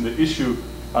that's in the issue,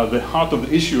 the heart of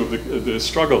the issue of the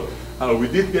struggle. We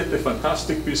did get a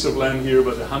fantastic piece of land here,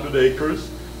 about 100 acres.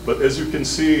 But as you can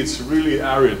see, it's really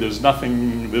arid. There's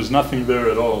nothing there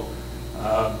at all.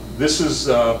 This is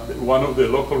one of the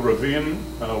local ravine,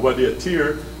 Wadi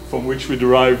Attir, from which we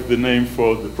derived the name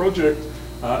for the project.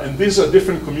 And these are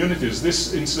different communities.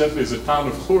 This, incidentally, is the town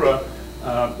of Hura,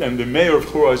 and the mayor of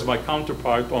Hura is my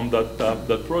counterpart on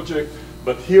that project.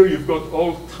 But here you've got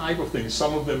all type of things.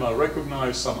 Some of them are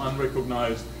recognized, some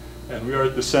unrecognized, and we are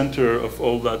at the center of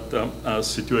all that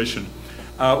situation.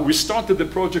 We started the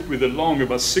project with a long,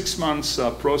 about 6 months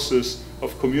process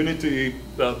of community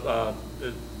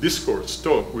discourse,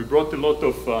 talk. We brought a lot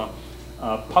of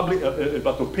public,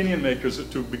 about opinion makers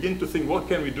to begin to think, what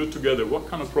can we do together? What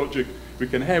kind of project we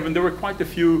can have? And there were quite a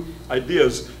few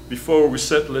ideas before we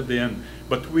settled at the end.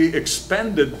 But we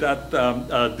expanded that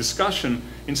discussion.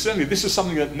 Incidentally, this is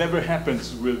something that never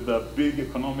happens with big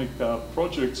economic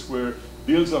projects where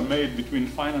deals are made between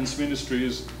finance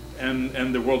ministries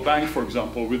and the World Bank, for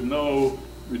example, with no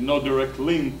direct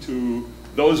link to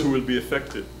those who will be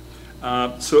affected.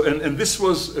 And this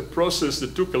was a process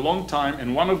that took a long time,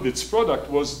 and one of its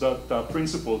product was that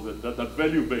principle, that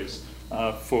value base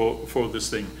for this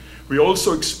thing. We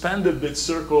also expanded that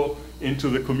circle into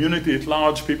the community at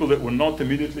large, people that were not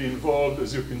immediately involved.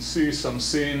 As you can see, some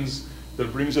scenes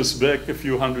that brings us back a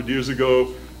few hundred years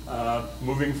ago,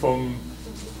 moving from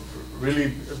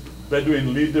really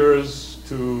Bedouin leaders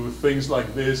to things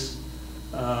like this,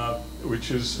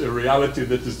 which is a reality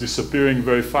that is disappearing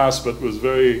very fast, but was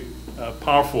very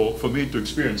powerful for me to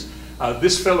experience.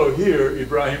 This fellow here,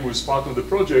 Ibrahim, who is part of the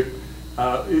project,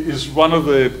 is one of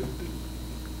the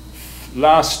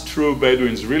last true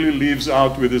Bedouins, really lives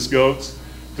out with his goats.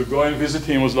 To go and visit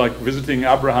him was like visiting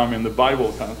Abraham in the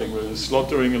Bible kind of thing, where he's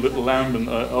slaughtering a little lamb and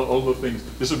all the things.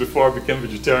 This was before I became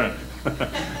vegetarian.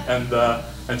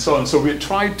 and so on. So we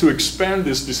tried to expand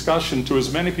this discussion to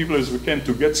as many people as we can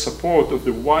to get support of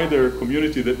the wider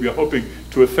community that we are hoping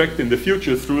to affect in the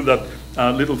future through that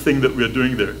little thing that we are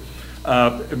doing there.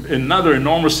 Another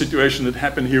enormous situation that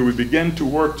happened here, we began to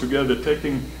work together,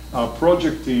 taking our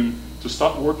project team to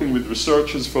start working with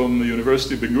researchers from the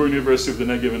university, Ben-Eli University of the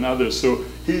Negev and others. So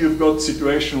here you've got a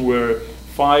situation where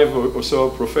 5 or so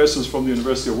professors from the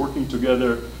university are working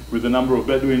together with a number of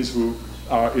Bedouins who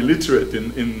are illiterate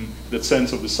in that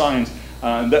sense of the science.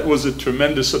 And that was a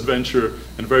tremendous adventure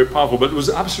and very powerful. But it was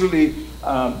absolutely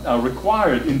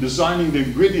required in designing the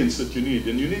ingredients that you need.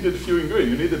 And you needed a few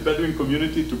ingredients. You needed the Bedouin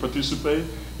community to participate.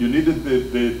 You needed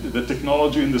the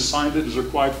technology and the science that is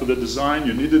required for the design.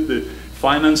 You needed the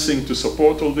financing to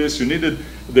support all this. You needed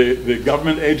the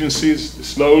government agencies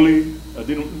slowly.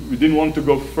 We didn't want to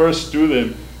go first to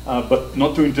them, but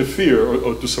not to interfere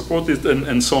or to support it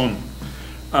and so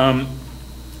on.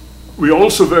 We're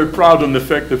also very proud on the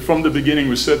fact that from the beginning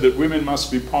we said that women must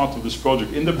be part of this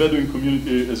project. In the Bedouin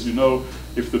community, as you know,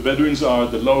 if the Bedouins are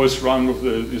the lowest rung of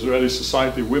the Israeli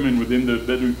society, women within the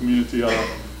Bedouin community are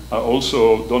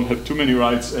also don't have too many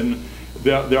rights. And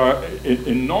there are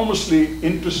enormously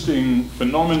interesting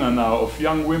phenomena now of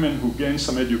young women who gain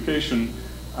some education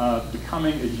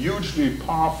becoming a hugely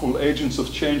powerful agents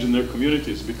of change in their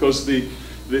communities, because the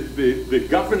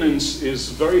governance is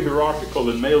very hierarchical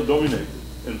and male-dominated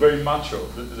and very macho.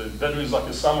 The Bedouin is like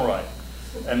a samurai.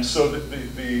 And so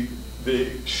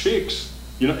the sheikhs,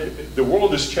 you know, the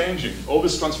world is changing. All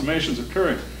these transformations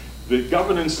occurring. The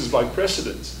governance is by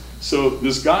precedence. So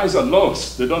these guys are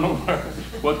lost. They don't know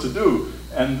what to do.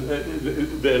 And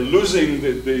they're losing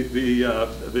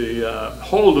the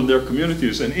hold on their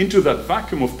communities. And into that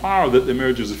vacuum of power that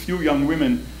emerges, a few young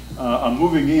women are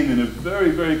moving in a very,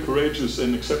 very courageous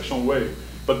and exceptional way.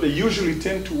 But they usually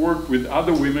tend to work with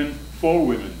other women for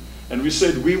women. And we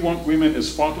said we want women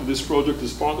as part of this project,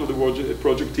 as part of the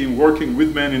project team, working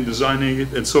with men in designing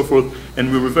it and so forth.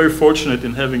 And we were very fortunate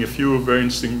in having a few very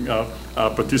interesting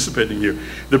participating here.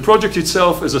 The project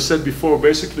itself, as I said before,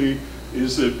 basically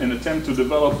is an attempt to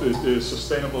develop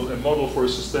a model for a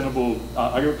sustainable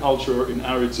agriculture in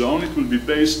arid zone. It will be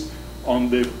based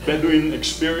on the Bedouin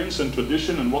experience and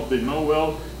tradition and what they know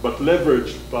well, but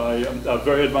leveraged by a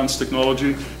very advanced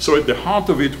technology. So at the heart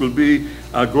of it will be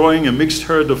growing a mixed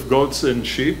herd of goats and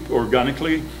sheep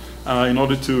organically in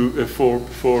order to for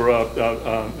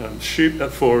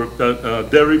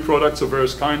dairy products of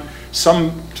various kind.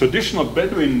 Some traditional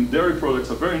Bedouin dairy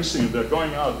products are very interesting. They're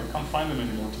going out. You can't find them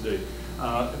anymore today.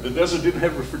 The desert didn't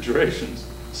have refrigerations,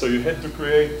 so you had to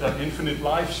create infinite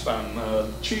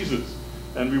lifespan cheeses.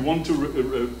 And we want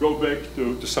to go back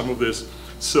to some of this.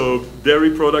 So dairy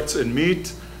products and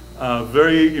meat,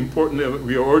 very important.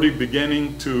 We are already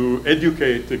beginning to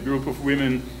educate a group of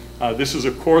women. This is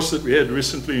a course that we had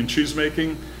recently in cheese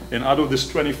making. And out of this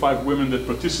 25 women that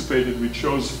participated, we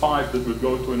chose 5 that would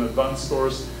go to an advanced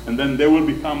course. And then they will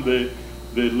become the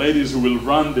ladies who will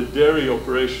run the dairy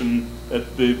operation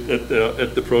at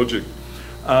the project.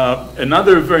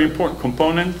 Another very important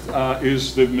component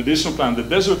is the medicinal plant. The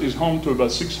desert is home to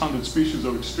about 600 species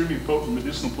of extremely potent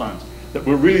medicinal plants that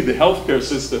were really the healthcare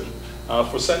system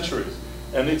for centuries.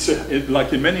 And it's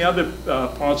like in many other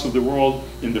parts of the world,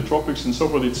 in the tropics and so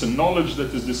forth, it's a knowledge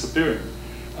that is disappearing.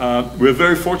 We're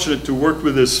very fortunate to work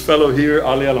with this fellow here,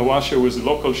 Ali Al-Hawasha, who is a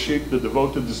local sheikh that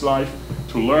devoted his life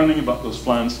to learning about those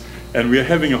plants. And we are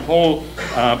having a whole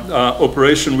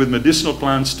operation with medicinal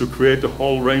plants to create a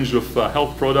whole range of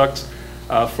health products,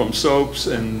 from soaps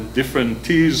and different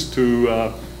teas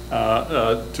to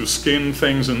skin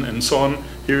things and so on.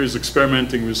 Here is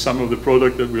experimenting with some of the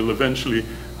product that we'll eventually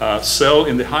sell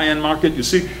in the high-end market. You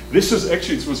see, this is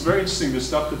actually, it was very interesting, the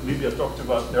stuff that Lydia talked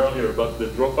about earlier about the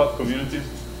dropout communities.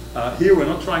 Here we're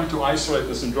not trying to isolate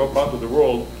this and drop out of the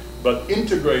world, but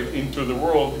integrate into the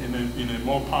world in a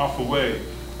more powerful way.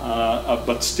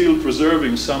 But still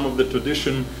preserving some of the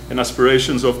tradition and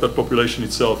aspirations of that population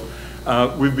itself.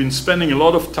 We've been spending a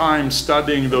lot of time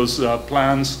studying those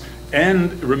plants,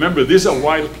 and remember, these are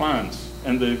wild plants,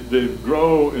 and they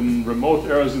grow in remote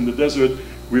areas in the desert.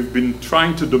 We've been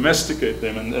trying to domesticate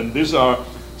them, and these are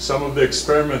some of the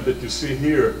experiments that you see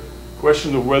here.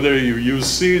 Question of whether you use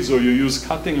seeds or you use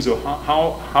cuttings, or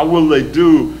how will they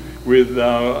do with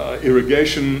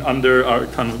irrigation under our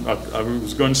I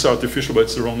was going to say artificial, but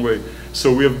it's the wrong way.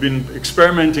 So we have been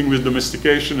experimenting with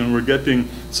domestication, and we're getting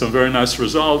some very nice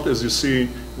results, as you see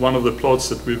one of the plots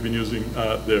that we've been using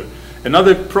there.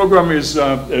 Another program is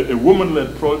a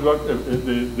woman-led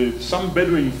project. Some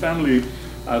Bedouin family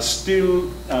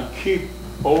still keep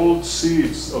old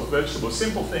seeds of vegetables,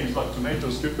 simple things like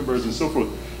tomatoes, cucumbers, and so forth.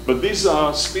 But these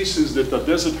are species that are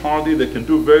desert hardy. They can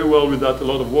do very well without a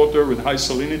lot of water, with high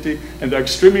salinity, and they're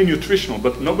extremely nutritional,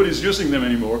 but nobody's using them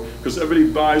anymore because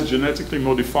everybody buys genetically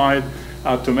modified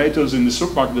tomatoes in the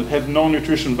supermarket that have no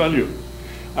nutrition value.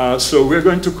 So we're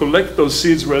going to collect those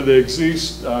seeds where they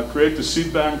exist, create a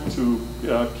seed bank to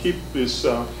keep this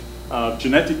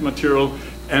genetic material,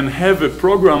 and have a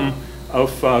program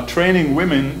of training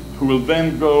women who will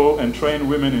then go and train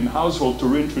women in household to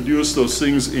reintroduce those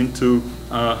things into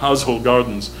household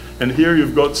gardens. And here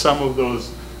you've got some of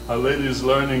those a lady is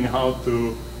learning how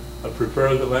to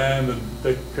prepare the land and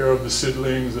take care of the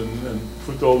seedlings and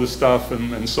put all this stuff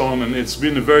and so on. And it's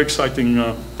been a very exciting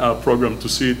program to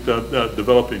see it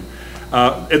developing.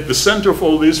 At the center of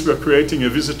all this, we are creating a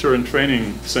visitor and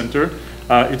training center.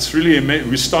 It's really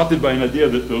we started by an idea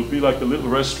that there'll be like a little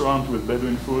restaurant with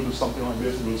Bedouin food or something like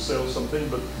this. We'll sell something,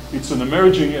 but it's an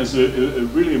emerging as a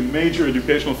really a major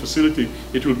educational facility.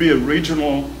 It will be a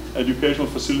regional educational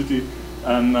facility,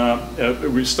 and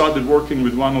we started working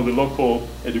with one of the local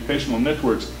educational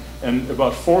networks, and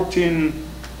about 14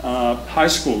 high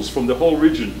schools from the whole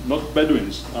region, not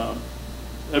Bedouins,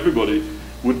 everybody,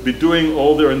 would be doing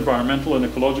all their environmental and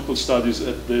ecological studies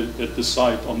at the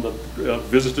site on the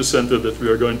visitor center that we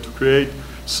are going to create.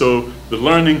 So the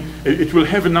learning, it will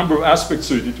have a number of aspects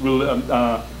to it.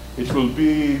 It will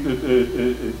be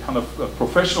a kind of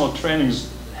professional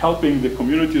trainings helping the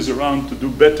communities around to do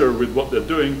better with what they're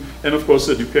doing, and of course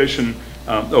education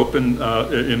open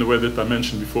in the way that I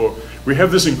mentioned before. We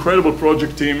have this incredible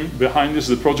project team behind this,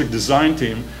 the project design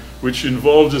team, which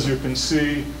involves, as you can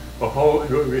see,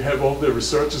 we have all the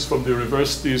researchers from the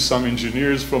universities, some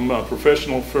engineers from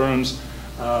professional firms,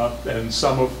 and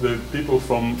some of the people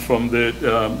from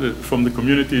the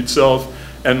community itself.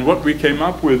 And what we came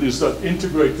up with is that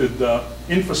integrated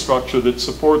infrastructure that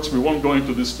supports, we won't go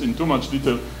into this in too much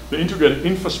detail, the integrated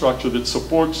infrastructure that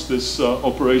supports this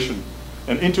operation.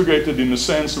 And integrated in the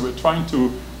sense that we're trying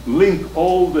to link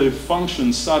all the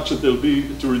functions such that there'll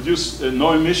be, to reduce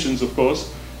no emissions, of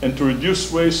course, and to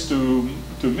reduce waste to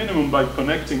minimum by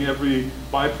connecting every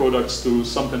byproducts to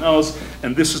something else.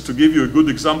 And this is to give you a good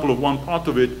example of one part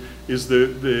of it, is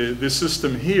this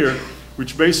system here,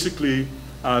 which basically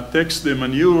takes the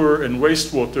manure and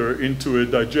wastewater into a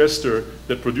digester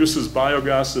that produces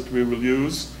biogas that we will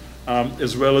use,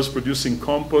 as well as producing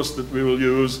compost that we will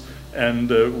use,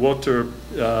 and water,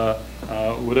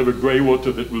 whatever gray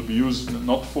water that will be used,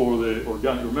 not for the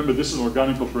organic. Remember, this is an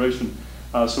organic operation.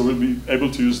 So we'll be able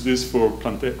to use this for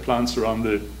plants around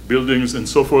the buildings and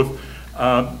so forth.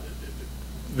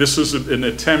 This is an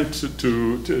attempt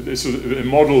this is a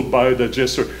model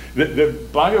biodigester. The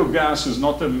biogas is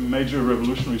not a major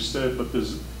revolutionary step, but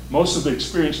most of the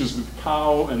experiences with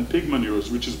cow and pig manures,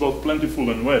 which is both plentiful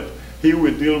and wet. Here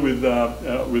we deal with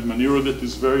manure that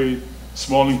is very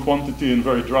small in quantity and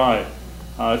very dry,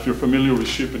 if you're familiar with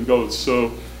sheep and goats.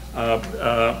 So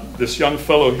this young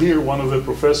fellow here, one of the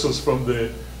professors from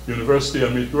the university,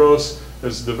 Amit Gross,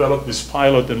 has developed this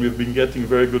pilot, and we've been getting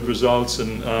very good results,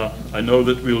 and I know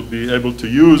that we'll be able to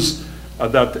use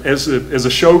that as a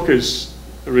showcase,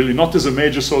 really not as a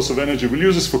major source of energy. We'll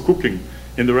use this for cooking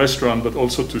in the restaurant, but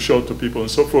also to show to people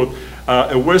and so forth.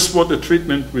 A wastewater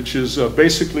treatment, which is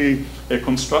basically a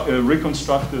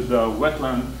reconstructed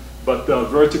wetland, but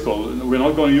vertical. We're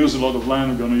not going to use a lot of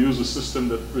land. We're going to use a system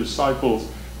that recycles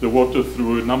the water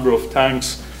through a number of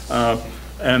tanks.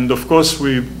 And of course,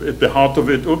 at the heart of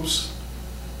it, oops.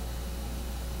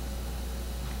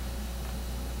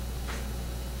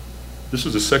 This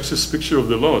is a sexist picture of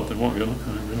the Lord. We're not going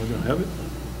to have it.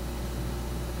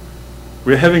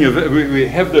 We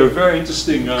have there a very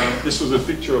interesting, this was a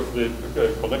picture of the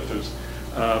collectors.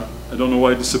 I don't know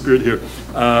why it disappeared here.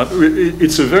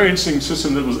 It's a very interesting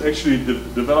system that was actually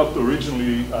developed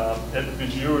originally at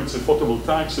BGU. It's a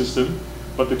photovoltaic system,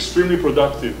 but extremely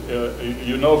productive.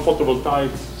 You know,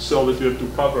 photovoltaic cell that you have to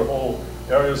cover whole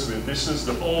areas with. This is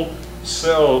the whole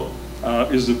cell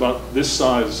is about this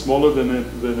size, smaller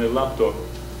than a laptop,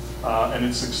 and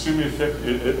it's extremely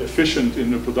efficient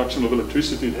in the production of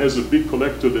electricity. It has a big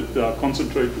collector that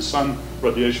concentrates the sun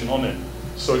radiation on it.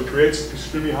 So it creates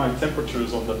extremely high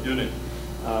temperatures on that unit,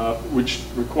 which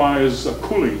requires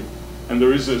cooling. And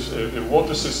there is a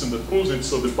water system that cools it.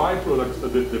 So the byproduct,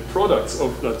 the products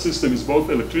of that system is both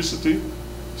electricity.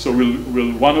 So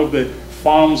one of the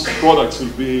farm's products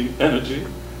will be energy,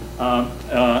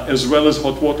 as well as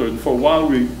hot water. And for a while,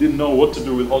 we didn't know what to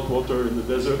do with hot water in the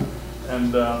desert.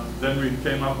 And then we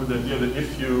came up with the idea that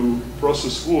if you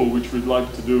process wool, which we'd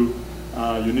like to do,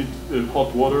 you need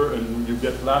hot water, and you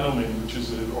get lanolin, which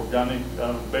is an organic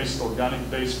base for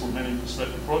many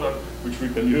cosmetic products, which we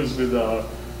can use with our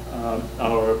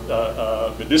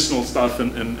medicinal stuff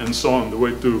and so on. The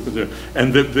way to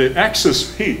and the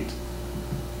excess heat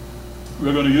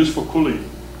we're going to use for cooling.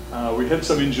 We had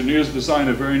some engineers design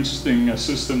a very interesting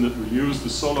system that will use the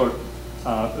solar,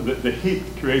 the heat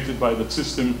created by that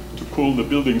system to cool the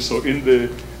building. So in the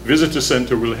visitor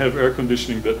center, we'll have air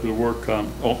conditioning that will work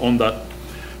on that.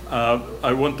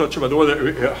 I won't touch about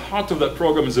the heart of that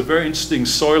program is a very interesting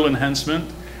soil enhancement.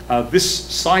 This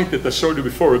site that I showed you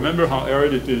before, remember how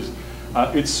arid it is?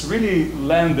 It's really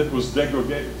land that was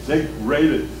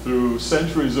degraded through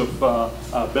centuries of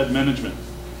bad management.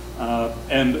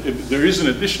 And there is an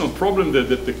additional problem there,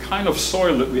 that the kind of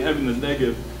soil that we have in the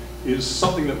Negev is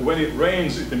something that when it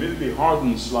rains, it immediately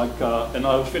hardens like, and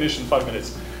I'll finish in 5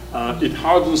 minutes. It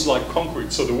hardens like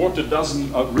concrete, so the water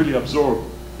doesn't really absorb.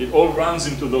 It all runs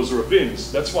into those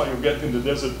ravines. That's why you get in the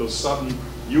desert those sudden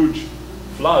huge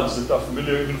floods that are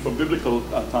familiar even from biblical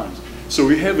times. So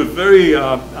we have a very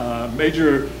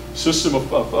major system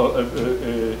of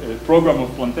a program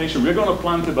of plantation. We're going to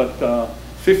plant about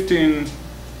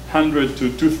 1,500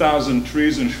 to 2,000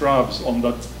 trees and shrubs on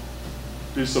that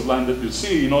piece of land that you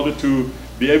see, in order to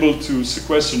be able to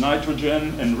sequester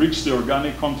nitrogen, enrich the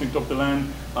organic content of the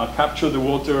land, capture the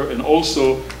water, and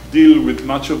also deal with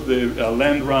much of the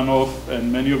land runoff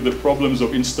and many of the problems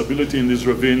of instability in these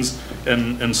ravines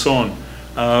and so on.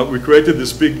 We created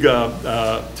this big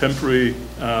temporary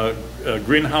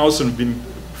greenhouse, and been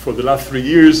for the last 3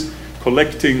 years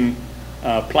collecting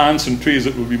plants and trees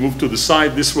that will be moved to the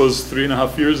site. This was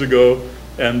 3.5 years ago,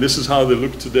 and this is how they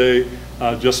look today,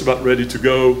 just about ready to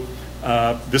go.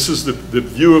 This is the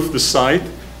view of the site.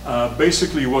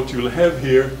 Basically what you'll have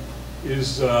here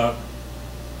is the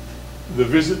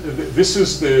visit. This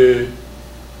is the,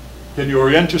 can you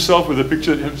orient yourself with the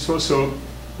picture? So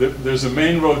there's a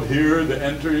main road here, the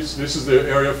entries. This is the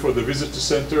area for the visitor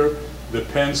center, the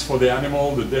pens for the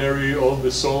animal, the dairy, all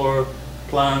the solar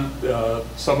plant,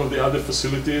 some of the other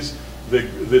facilities.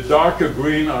 The darker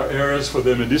green are areas for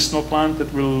the medicinal plant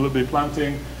that we'll be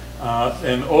planting.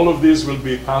 And all of these will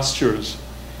be pastures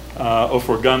of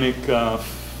organic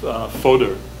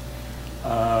fodder.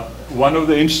 One of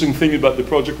the interesting things about the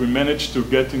project, we managed to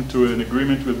get into an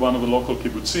agreement with one of the local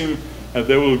kibbutzim.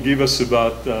 They will give us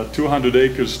about 200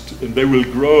 acres, and they will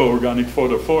grow organic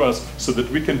fodder for us, so that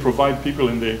we can provide people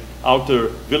in the outer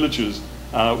villages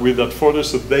with that fodder,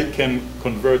 so they can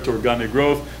convert to organic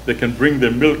growth. They can bring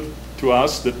their milk to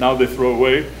us that now they throw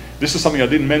away. This is something I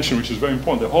didn't mention, which is very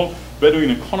important. The whole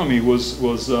Bedouin economy was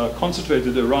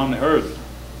concentrated around earth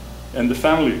and the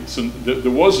family. So there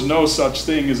was no such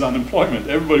thing as unemployment.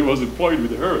 Everybody was employed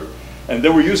with the earth. And they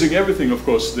were using everything, of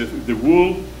course, the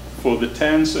wool for the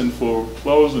tents and for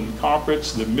clothes and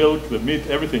carpets, the milk, the meat,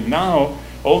 everything. Now,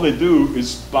 all they do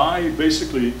is buy,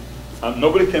 basically,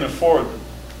 nobody can afford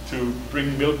to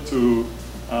bring milk to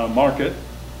market,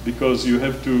 because you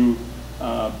have to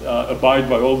abide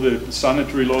by all the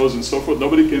sanitary laws and so forth.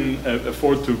 Nobody can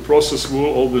afford to process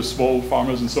wool, all the small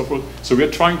farmers and so forth. So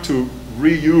we're trying to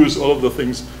reuse all of the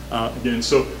things again.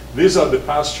 So these are the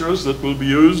pastures that will be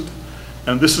used.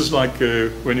 And this is like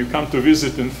when you come to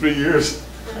visit in 3 years,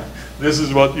 this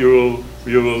is what you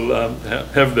will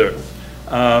have there.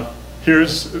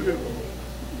 Here's,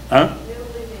 huh?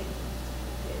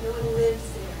 No one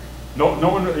lives there. No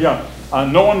one, yeah.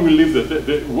 No one will live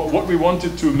there. What we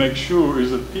wanted to make sure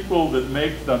is that people that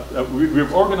make that,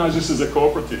 we've organized this as a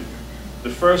cooperative, the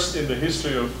first in the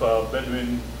history of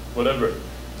Bedouin, whatever.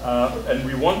 And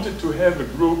we wanted to have a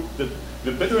group that,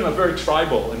 the Bedouin are very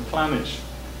tribal and clannish.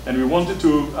 And we wanted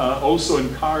to also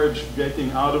encourage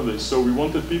getting out of this. So we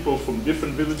wanted people from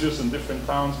different villages and different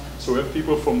towns. So we have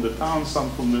people from the towns, some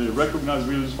from the recognized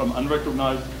villages, from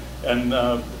unrecognized, and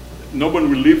no one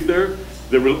will live there.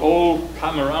 They will all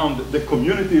come around. The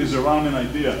community is around an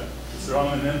idea. It's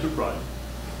around an enterprise.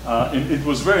 And it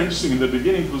was very interesting. In the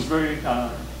beginning, it was very,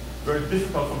 very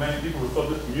difficult for many people who thought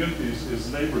that community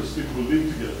is neighbors, people who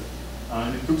live together.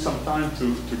 And it took some time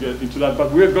to get into that.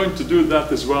 But we're going to do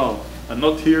that as well. And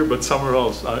not here, but somewhere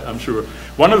else, I'm sure.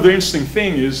 One of the interesting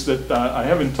things is that I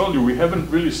haven't told you, we haven't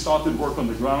really started work on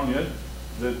the ground yet.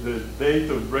 The date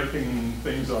of breaking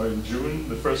things are in June,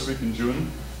 the first week in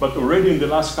June. But already in the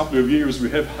last couple of years, we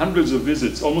have hundreds of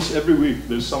visits. Almost every week,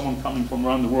 there's someone coming from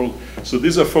around the world. So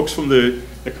these are folks from the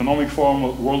Economic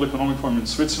Forum, World Economic Forum in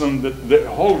Switzerland, the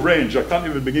whole range. I can't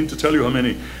even begin to tell you how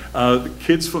many. The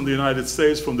kids from the United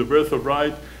States, from the Birth of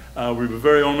Right. We were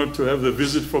very honored to have the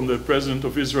visit from the President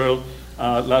of Israel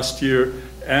last year.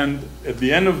 And at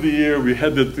the end of the year, we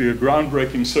had the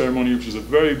groundbreaking ceremony, which is a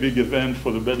very big event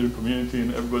for the Bedouin community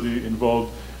and everybody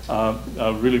involved.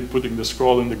 Really putting the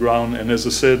scroll in the ground, and as I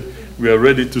said, we are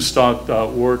ready to start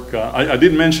work. I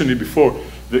didn't mention it before.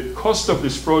 The cost of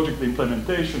this project, the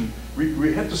implementation,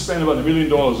 we had to spend about $1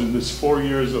 million in this 4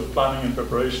 years of planning and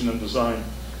preparation and design.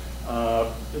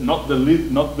 Not the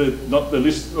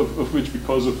least of which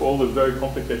because of all the very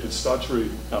complicated statutory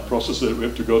process that we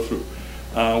have to go through.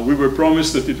 We were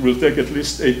promised that it will take at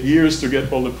least 8 years to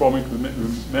get all the permits. We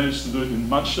managed to do it in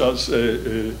much,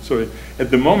 sorry. At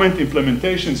the moment,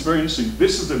 implementation is very interesting.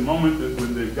 This is the moment that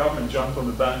when the government jumped on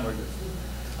the bandwagon.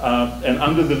 And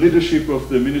under the leadership of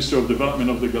the Minister of Development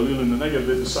of the Galil and the Negev,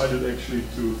 they decided actually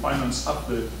to finance up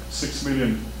the 6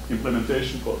 million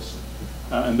implementation cost.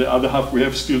 And the other half we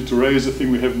have still to raise. I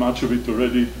think we have much of it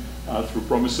already through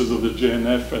promises of the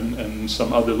JNF and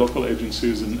some other local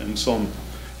agencies and so on.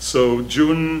 So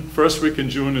June, first week in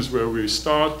June is where we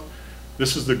start.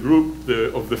 This is the group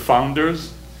of the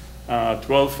founders,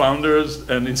 12 founders,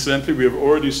 and incidentally we have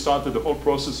already started the whole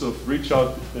process of reach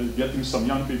out and getting some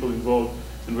young people involved,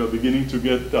 and we're beginning to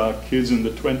get kids in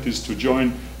the 20s to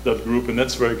join that group, and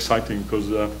that's very exciting because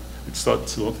it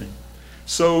starts floating.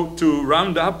 So to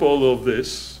round up all of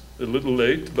this, a little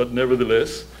late, but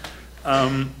nevertheless,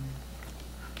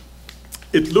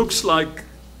 it looks like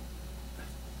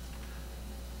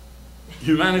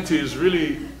humanity is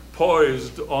really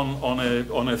poised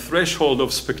on a threshold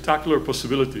of spectacular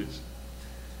possibilities.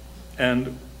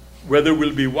 And whether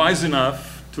we'll be wise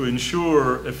enough to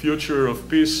ensure a future of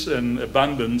peace and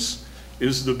abundance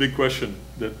is the big question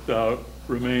that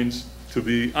remains to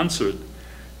be answered.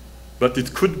 But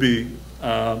it could be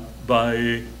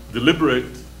by deliberate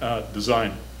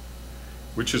design,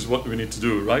 which is what we need to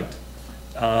do, right?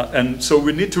 And so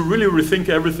we need to really rethink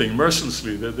everything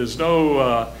mercilessly. There's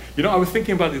no, you know, I was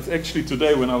thinking about it actually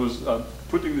today when I was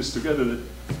putting this together, that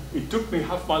it took me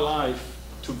half my life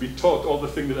to be taught all the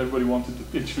things that everybody wanted to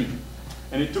teach me.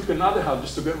 And it took another half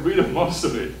just to get rid of most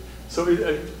of it. So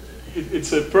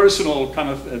it's a personal kind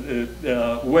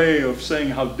of way of saying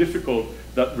how difficult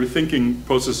that rethinking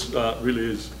process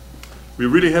really is. We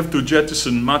really have to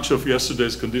jettison much of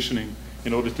yesterday's conditioning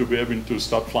in order to be able to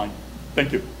start flying.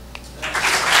 Thank you.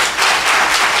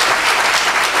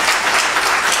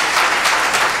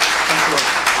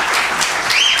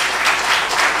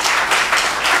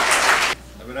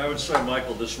 I would say,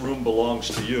 Michael, this room belongs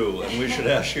to you, and we should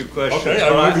ask you questions. Okay,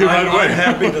 I'll move you right away. I'm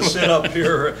happy to sit up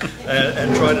here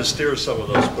and try to steer some of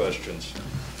those questions.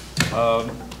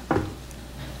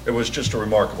 It was just a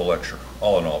remarkable lecture,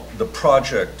 all in all. The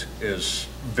project is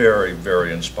very,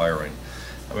 very inspiring.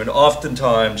 I mean,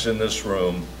 oftentimes in this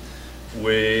room,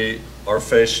 we are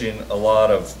facing a lot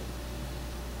of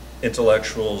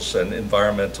intellectuals and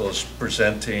environmentalists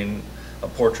presenting a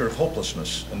portrait of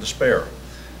hopelessness and despair.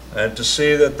 And to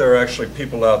see that there are actually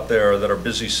people out there that are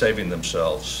busy saving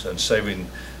themselves and saving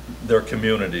their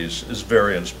communities is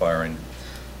very inspiring.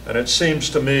 And it seems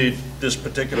to me, this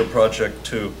particular project,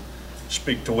 to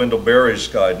speak to Wendell Berry's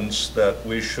guidance, that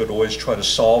we should always try to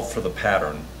solve for the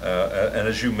pattern. And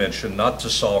as you mentioned, not to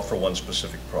solve for one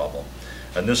specific problem.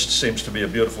 And this seems to be a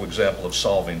beautiful example of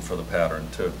solving for the pattern,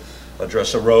 to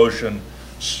address erosion,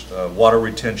 water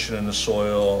retention in the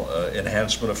soil,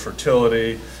 enhancement of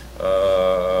fertility,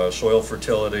 soil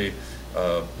fertility,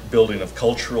 building of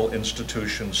cultural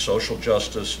institutions, social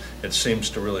justice. It seems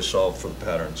to really solve for the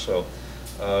pattern. So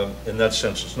in that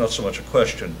sense, it's not so much a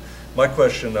question. My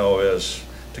question, though, is,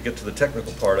 to get to the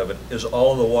technical part of it, is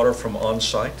all of the water from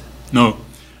on-site? No.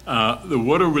 The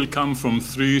water will come from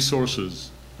 3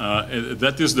 sources.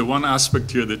 That is the one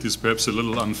aspect here that is perhaps a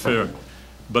little unfair.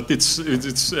 But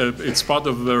it's part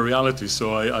of the reality,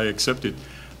 so I accept it.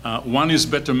 One is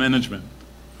better management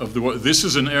of the water. This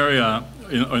is an area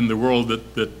in the world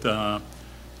that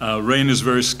rain is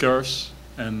very scarce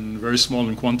and very small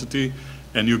in quantity,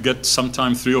 and you get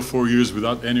sometimes 3 or 4 years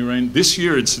without any rain. This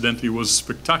year, incidentally, was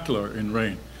spectacular in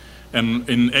rain. And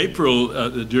in April,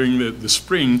 during the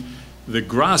spring, the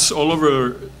grass all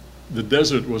over the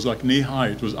desert was like knee-high.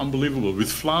 It was unbelievable, with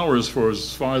flowers for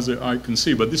as far as the eye can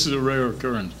see, but this is a rare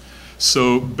occurrence.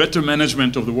 So better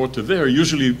management of the water there,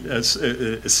 usually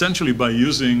essentially by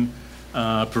using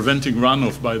preventing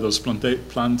runoff by those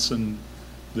plants and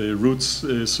the roots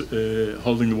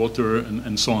holding the water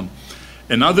and so on.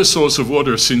 Another source of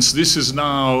water, since this is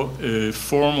now a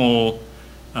formal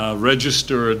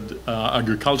registered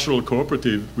agricultural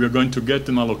cooperative, we are going to get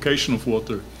an allocation of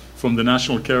water from the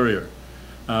national carrier.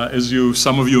 As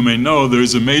some of you may know, there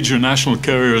is a major national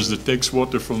carrier that takes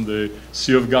water from the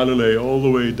Sea of Galilee all the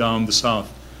way down the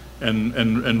south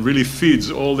and really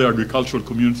feeds all the agricultural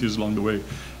communities along the way.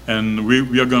 And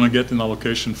we are going to get an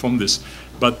allocation from this.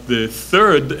 But the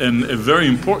third and a very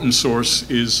important source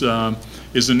is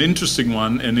an interesting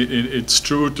one, and it's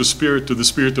true to the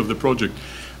spirit of the project.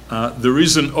 There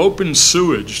is an open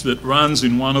sewage that runs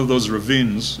in one of those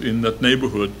ravines in that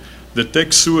neighborhood that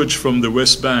takes sewage from the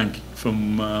West Bank,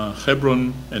 from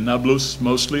Hebron and Nablus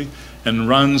mostly, and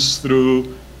runs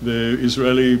through the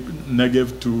Israeli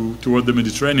Negev toward the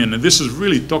Mediterranean. And this is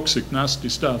really toxic, nasty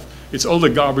stuff. It's all the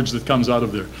garbage that comes out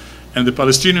of there. And the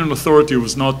Palestinian Authority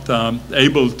was not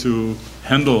able to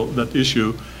handle that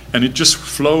issue. and it just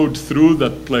flowed through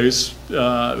that place,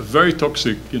 very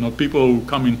toxic. You know, people who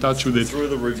come in touch with it Through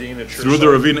the ravine at your through the site.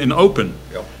 ravine in open.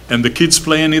 Yep. And the kids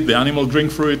play in it, the animal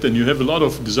drink through it, and you have a lot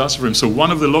of disaster from it. So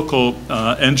one of the local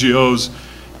NGOs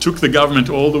took the government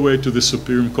all the way to the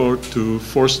Supreme Court to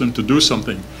force them to do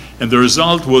something. And the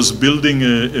result was building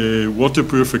a water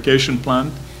purification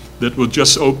plant that was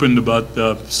just opened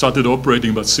started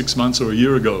operating about 6 months or a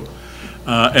year ago.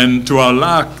 And to our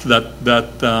luck,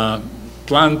 that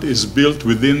plant is built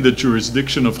within the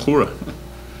jurisdiction of Hura.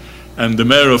 And the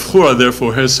mayor of Hura,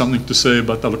 therefore, has something to say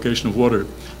about allocation of water.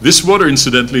 This water,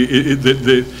 incidentally,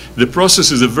 the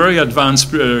process is a very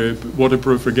advanced water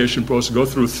purification process. Go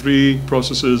through 3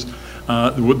 processes.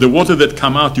 The water that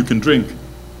come out, you can drink,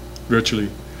 virtually.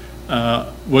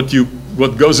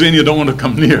 What goes in, you don't want to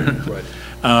come near. Right.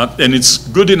 And it's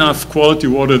good enough quality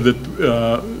water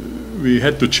that we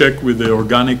had to check with the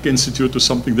Organic Institute or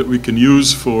something that we can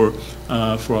use for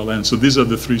our land. So these are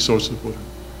the 3 sources of water.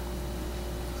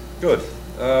 Good.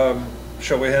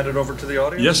 Shall we hand it over to the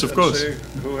audience? Yes, of course. See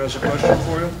who has a question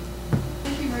for you?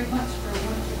 Thank you very much for a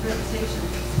wonderful presentation.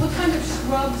 What kind of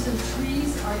shrubs and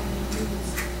trees are you using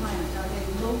to plant? Are they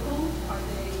local? Are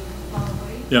they far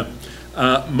away? Yeah.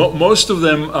 Most of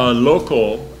them are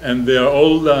local, and they are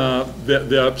all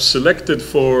they are selected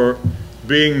for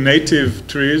being native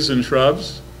trees and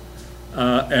shrubs,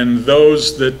 and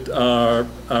those that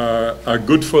are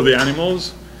good for the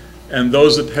animals, and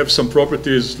those that have some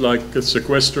properties like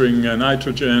sequestering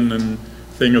nitrogen and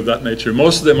things of that nature.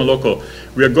 Most of them are local.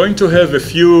 We are going to have a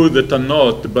few that are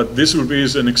not, but this will be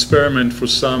as an experiment for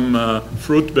some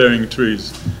fruit-bearing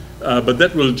trees. But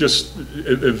that will just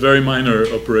a very minor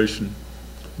operation.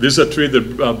 These are trees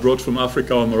that are brought from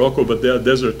Africa or Morocco, but they are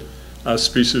desert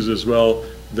species as well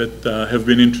that have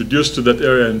been introduced to that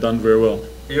area and done very well.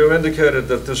 You indicated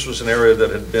that this was an area that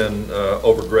had been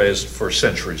overgrazed for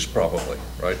centuries, probably,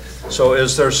 right? So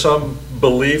is there some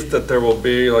belief that there will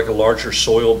be like a larger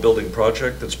soil building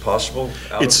project that's possible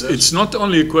out of this? It's not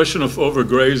only a question of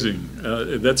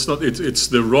overgrazing. That's not. It's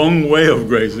the wrong way of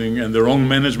grazing and the wrong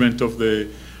management of the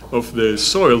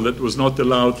soil that was not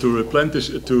allowed to replenish,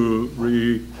 to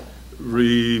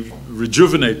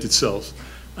rejuvenate itself.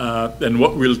 And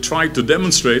what we'll try to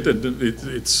demonstrate, and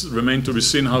it's remained to be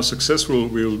seen how successful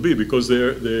we will be, because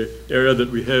the area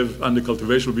that we have under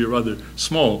cultivation will be rather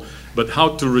small, but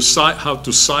how to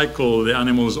cycle the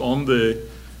animals on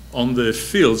the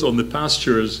fields, on the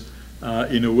pastures,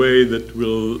 in a way that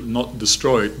will not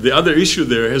destroy it. The other issue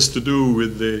there has to do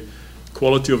with the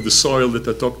quality of the soil that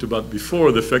I talked about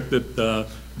before, the fact that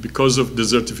because of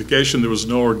desertification there was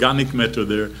no organic matter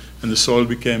there, and the soil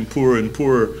became poorer and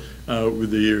poorer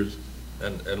with the years.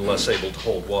 And less able to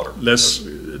hold water. Less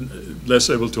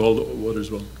able to hold water as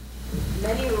well.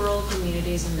 Many rural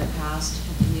communities in the past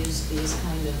have used these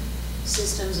kind of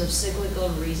systems of cyclical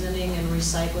reasoning and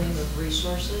recycling of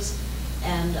resources.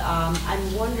 And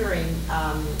I'm wondering,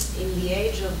 in the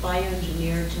age of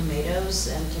bioengineered tomatoes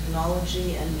and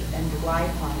technology and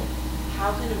Wi-Fi,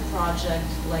 how can a project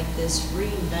like this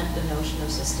reinvent the notion of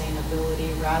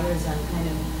sustainability rather than kind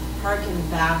of harken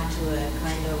back to a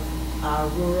kind of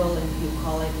rural and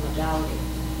bucolic modality?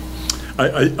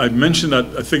 I mentioned that,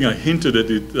 I think I hinted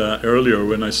at it earlier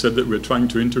when I said that we're trying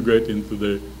to integrate into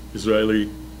the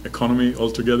Israeli economy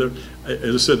altogether.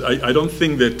 As I said, I don't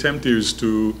think the attempt is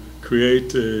to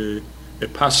create a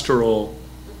pastoral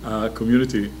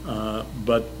community,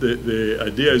 but the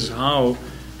idea is how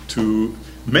to,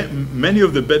 many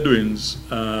of the Bedouins,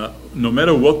 no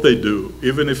matter what they do,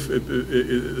 even if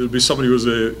it'll be somebody who's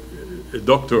a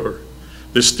doctor,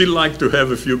 they still like to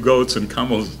have a few goats and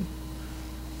camels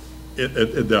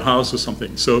at their house or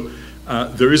something. So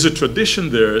there is a tradition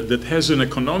there that has an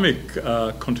economic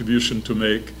contribution to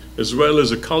make as well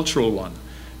as a cultural one.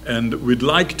 And we'd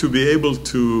like to be able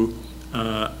to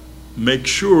make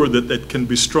sure that that can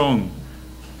be strong,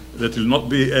 that it will not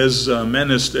be as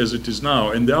menaced as it is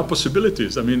now. And there are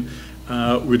possibilities. I mean,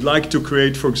 we'd like to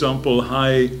create, for example,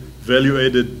 high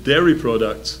value-added dairy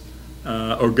products,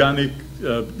 organic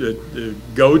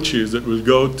goat cheese that will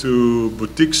go to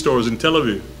boutique stores in Tel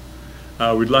Aviv.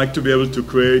 We'd like to be able to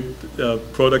create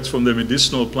products from the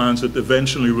medicinal plants that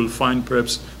eventually will find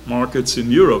perhaps markets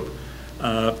in Europe.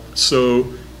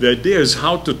 So the idea is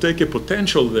how to take a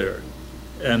potential there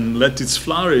and let it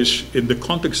flourish in the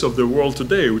context of the world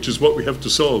today, which is what we have to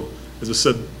solve. As I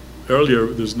said earlier,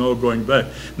 there's no going back.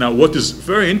 Now, what is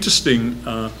very interesting,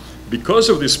 because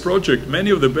of this project, many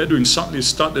of the Bedouins suddenly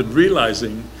started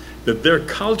realizing that their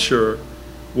culture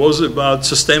was about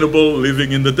sustainable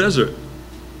living in the desert.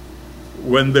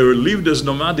 When they were lived as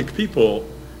nomadic people,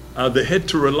 they had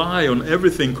to rely on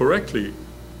everything correctly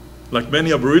like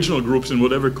many Aboriginal groups in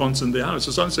whatever continent they are.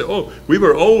 So some say, oh, we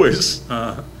were always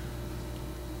a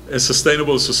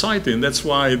sustainable society, and that's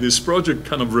why this project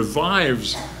kind of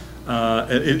revives.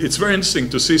 And it's very interesting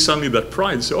to see suddenly that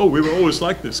pride, say, oh, we were always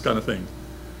like this kind of thing.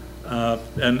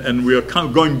 And we are kind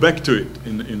of going back to it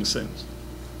in a sense.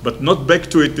 But not back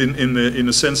to it in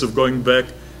the sense of going back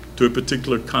to a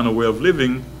particular kind of way of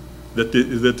living that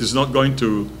is not going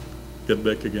to get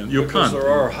back again. You because can't.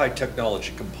 There are high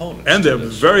technology components. And there are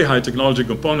very high technology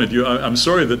component. I'm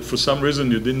sorry that for some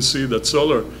reason you didn't see that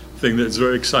solar thing. That's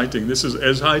very exciting. This is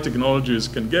as high technology as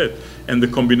can get. And the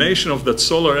combination of that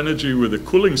solar energy with a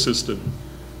cooling system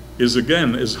is,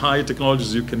 again, as high technology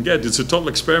as you can get. It's a total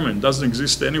experiment. It doesn't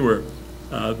exist anywhere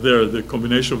there, the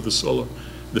combination of the solar,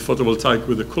 the photovoltaic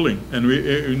with the cooling. And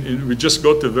we just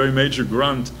got a very major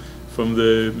grant from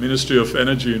the Ministry of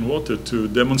Energy and Water to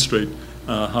demonstrate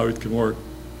how it can work.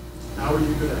 How are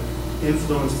you going to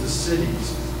influence the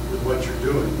cities with what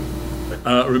you're doing?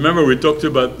 Remember, we talked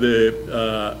about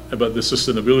the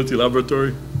sustainability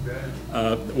laboratory.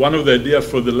 One of the ideas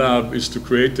for the lab is to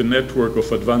create a network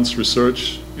of advanced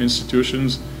research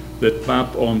institutions that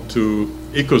map onto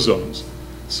ecozones.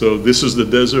 So this is the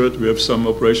desert. We have some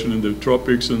operation in the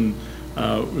tropics, and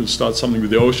we'll start something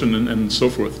with the ocean and so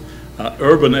forth.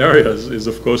 Urban areas is,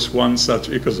 of course, one such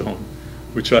ecozone,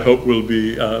 which I hope will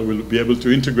be able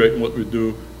to integrate what we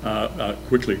do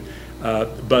quickly.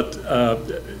 But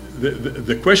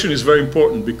the question is very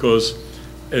important, because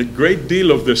a great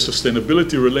deal of the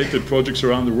sustainability-related projects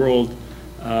around the world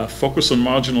focus on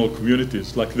marginal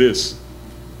communities like this.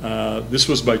 This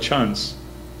was by chance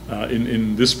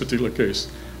in this particular case.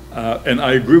 And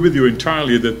I agree with you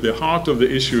entirely that the heart of the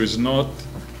issue is not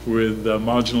with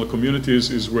marginal communities,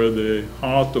 is where the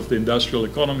heart of the industrial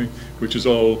economy, which is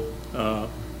all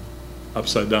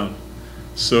upside down.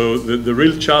 So the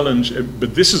real challenge,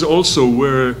 but this is also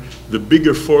where the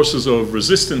bigger forces of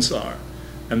resistance are.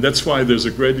 And that's why there's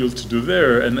a great deal to do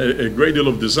there, and a great deal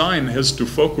of design has to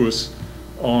focus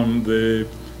on the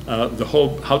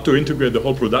whole, how to integrate the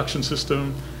whole production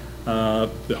system,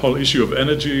 the whole issue of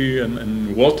energy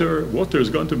and water. Water is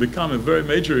going to become a very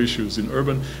major issue in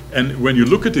urban, and when you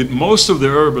look at it, most of the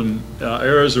urban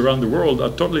areas around the world are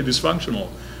totally dysfunctional.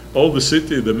 All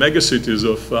the mega cities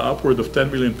of upward of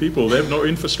 10 million people, they have no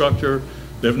infrastructure,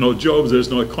 they have no jobs, there's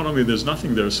no economy, there's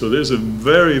nothing there. So there's a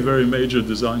very, very major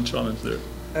design challenge there.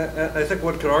 I think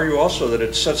one could argue also that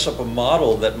it sets up a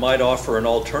model that might offer an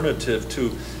alternative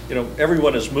to,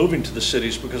 everyone is moving to the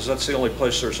cities because that's the only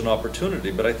place there's an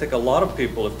opportunity. But I think a lot of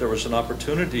people, if there was an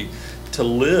opportunity to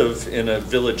live in a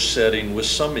village setting with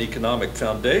some economic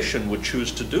foundation, would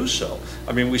choose to do so.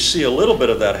 I mean, we see a little bit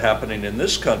of that happening in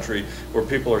this country, where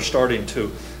people are starting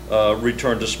to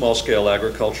return to small-scale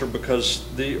agriculture because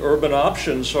the urban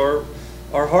options are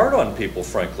hard on people,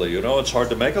 frankly. It's hard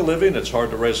to make a living, it's hard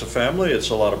to raise a family,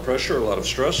 it's a lot of pressure, a lot of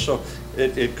stress, so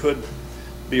it could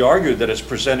be argued that it's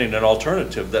presenting an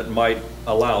alternative that might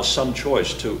allow some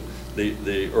choice to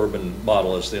the urban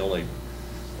model as the only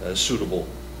suitable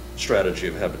strategy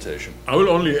of habitation. I will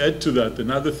only add to that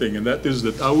another thing, and that is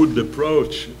that I would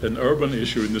approach an urban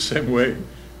issue in the same way.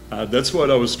 That's what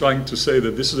I was trying to say,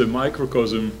 that this is a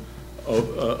microcosm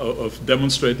of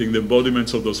demonstrating the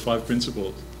embodiments of those 5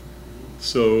 principles.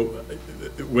 So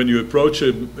when you approach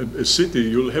a city,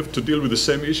 you'll have to deal with the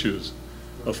same issues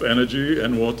of energy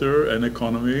and water and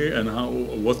economy and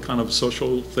what kind of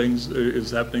social things is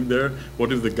happening there,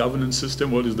 what is the governance system,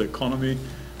 what is the economy.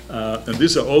 And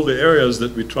these are all the areas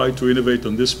that we try to innovate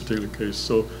on this particular case.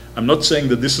 So I'm not saying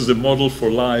that this is a model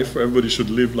for life, everybody should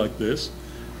live like this,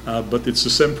 but it's the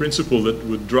same principle that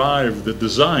would drive the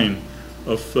design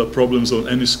of problems on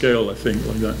any scale, I think,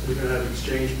 like that. We're going to have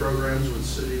exchange programs with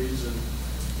cities and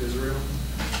Israel?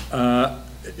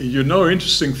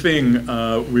 Interesting thing,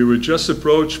 we were just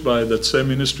approached by that same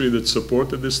ministry that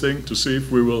supported this thing to see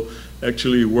if we will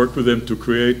actually work with them to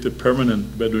create a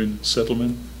permanent Bedouin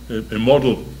settlement, a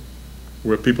model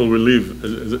where people will live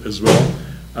as well.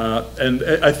 And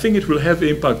I think it will have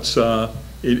impacts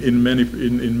in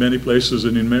many places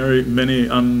and in many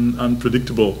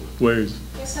unpredictable ways.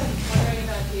 I guess I'm wondering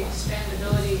about the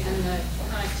expandability and the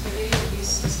connectivity of these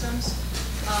systems.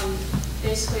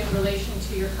 Basically in relation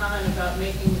to your comment about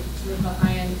making sort of the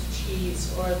high-end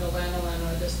cheese or the lanolin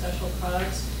or the special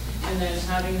products and then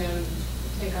having them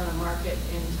take on a market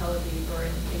in Tel Aviv or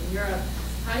in Europe,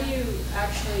 how do you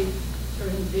actually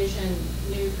sort of envision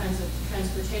new kinds of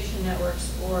transportation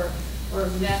networks or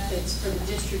methods for the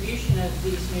distribution of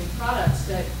these new products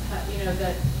that,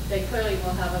 that they clearly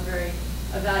will have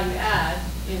a value add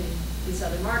in these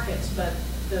other markets, but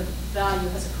the value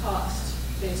has a cost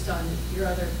based on your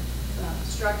other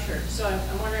structure. So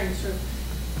I'm wondering sort of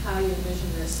how you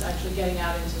envision this actually getting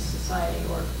out into society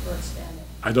or expanding.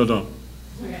 I don't know.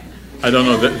 Okay. I don't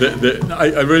know.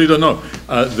 I really don't know.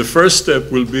 The first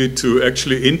step will be to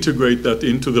actually integrate that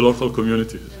into the local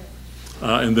communities.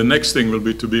 And the next thing will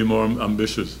be to be more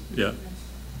ambitious, yeah.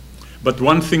 But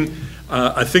one thing,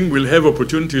 I think we'll have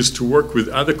opportunities to work with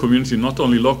other communities, not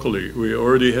only locally. We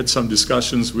already had some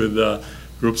discussions with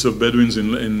groups of Bedouins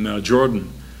in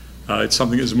Jordan. It's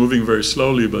something that's moving very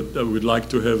slowly, but we'd like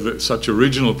to have such a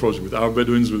regional project with our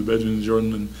Bedouins, with Bedouins in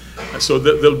Jordan. And so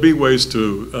there'll be ways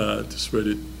to spread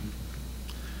it.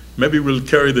 Maybe we'll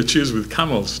carry the cheese with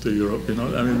camels to Europe, you know.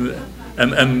 I mean,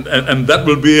 and that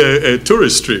will be a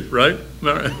tourist trip, right?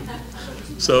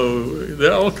 So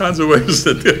there are all kinds of ways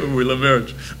that will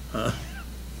emerge.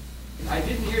 I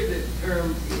didn't hear the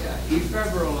term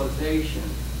ephemeralization,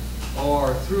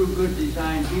 or through good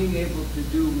design being able to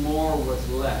do more with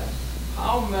less.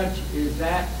 How much is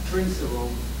that principle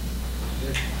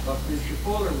that Buckminster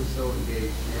Fuller was so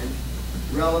engaged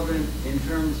in relevant in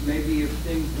terms maybe of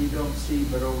things we don't see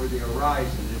but over the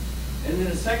horizon? And then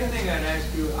the second thing I'd ask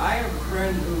you, I have a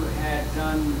friend who had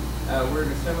done, we're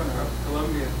in a seminar in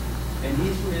Colombia, and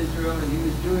he's from Israel, and he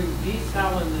was doing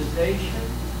desalinization.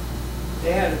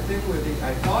 They had a thing where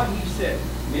I thought he said,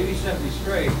 maybe set me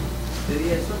straight, that he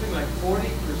had something like 40%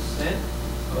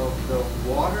 of the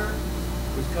water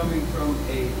was coming from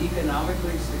an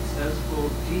economically successful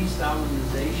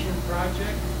desalinization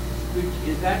project.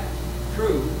 Is that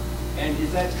true? And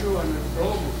is that true on a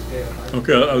global scale?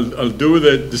 Okay, I'll do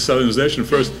the desalinization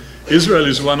first. Israel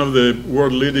is one of the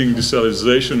world leading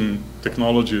desalinization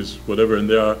technologies, whatever, and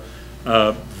there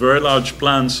are very large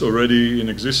plants already in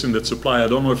existence that supply, I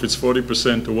don't know if it's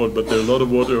 40% or what, but there are a lot of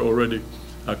water already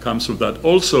comes from that.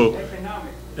 Also,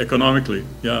 economically,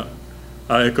 yeah.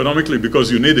 Economically, because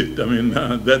you need it. I mean,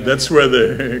 that's where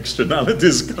the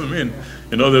externalities come in.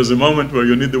 You know, there's a moment where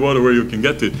you need the water where you can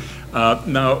get it.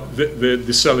 Now, the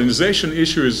desalinization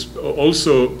issue is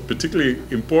also particularly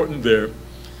important there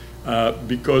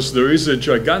because there is a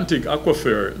gigantic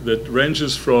aquifer that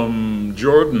ranges from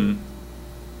Jordan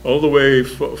all the way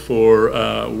for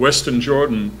Western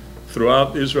Jordan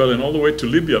throughout Israel and all the way to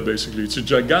Libya, basically. It's a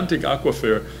gigantic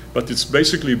aquifer, but it's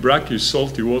basically brackish,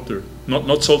 salty water.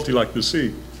 Not salty like the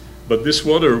sea, but this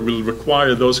water will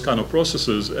require those kind of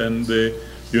processes, and the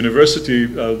university,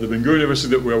 the Ben-Eli University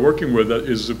that we're working with, that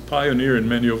is a pioneer in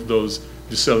many of those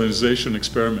desalinization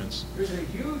experiments. There's a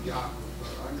huge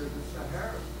aquifer under the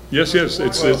Sahara. Yes, yes,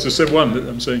 it's the same one that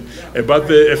I'm saying. About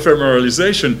the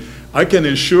ephemeralization, I can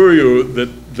assure you that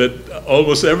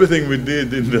almost everything we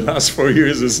did in the last 4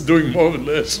 years is doing more or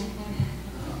less.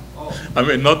 I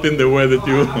mean, not in the way that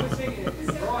you... I was thinking,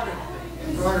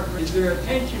 broader, is there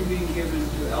attention being given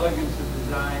to elegance of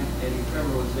design and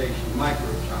ephemeralization,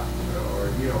 microchops, or,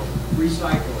 you know,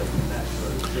 recycling and that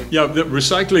sort of thing? Yeah, the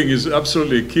recycling is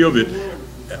absolutely key of it.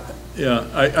 Yeah,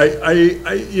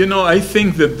 I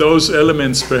think that those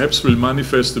elements perhaps will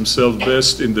manifest themselves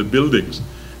best in the buildings.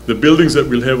 The buildings that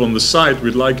we'll have on the site,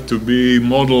 we'd like to be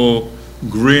model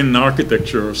green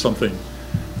architecture or something.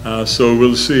 So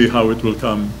we'll see how it will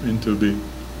come into being.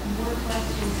 More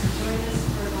questions. Join us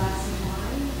for a glass of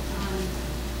wine.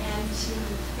 And to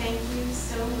thank you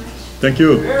so much. Thank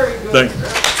you. Very good.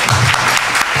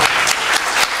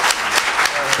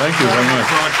 Thank you very much.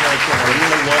 Project, a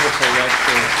really wonderful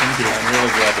lecture. Thank you. I'm really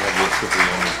glad to have you at the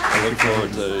end. I look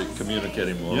forward to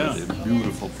communicating more with you.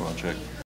 Beautiful project.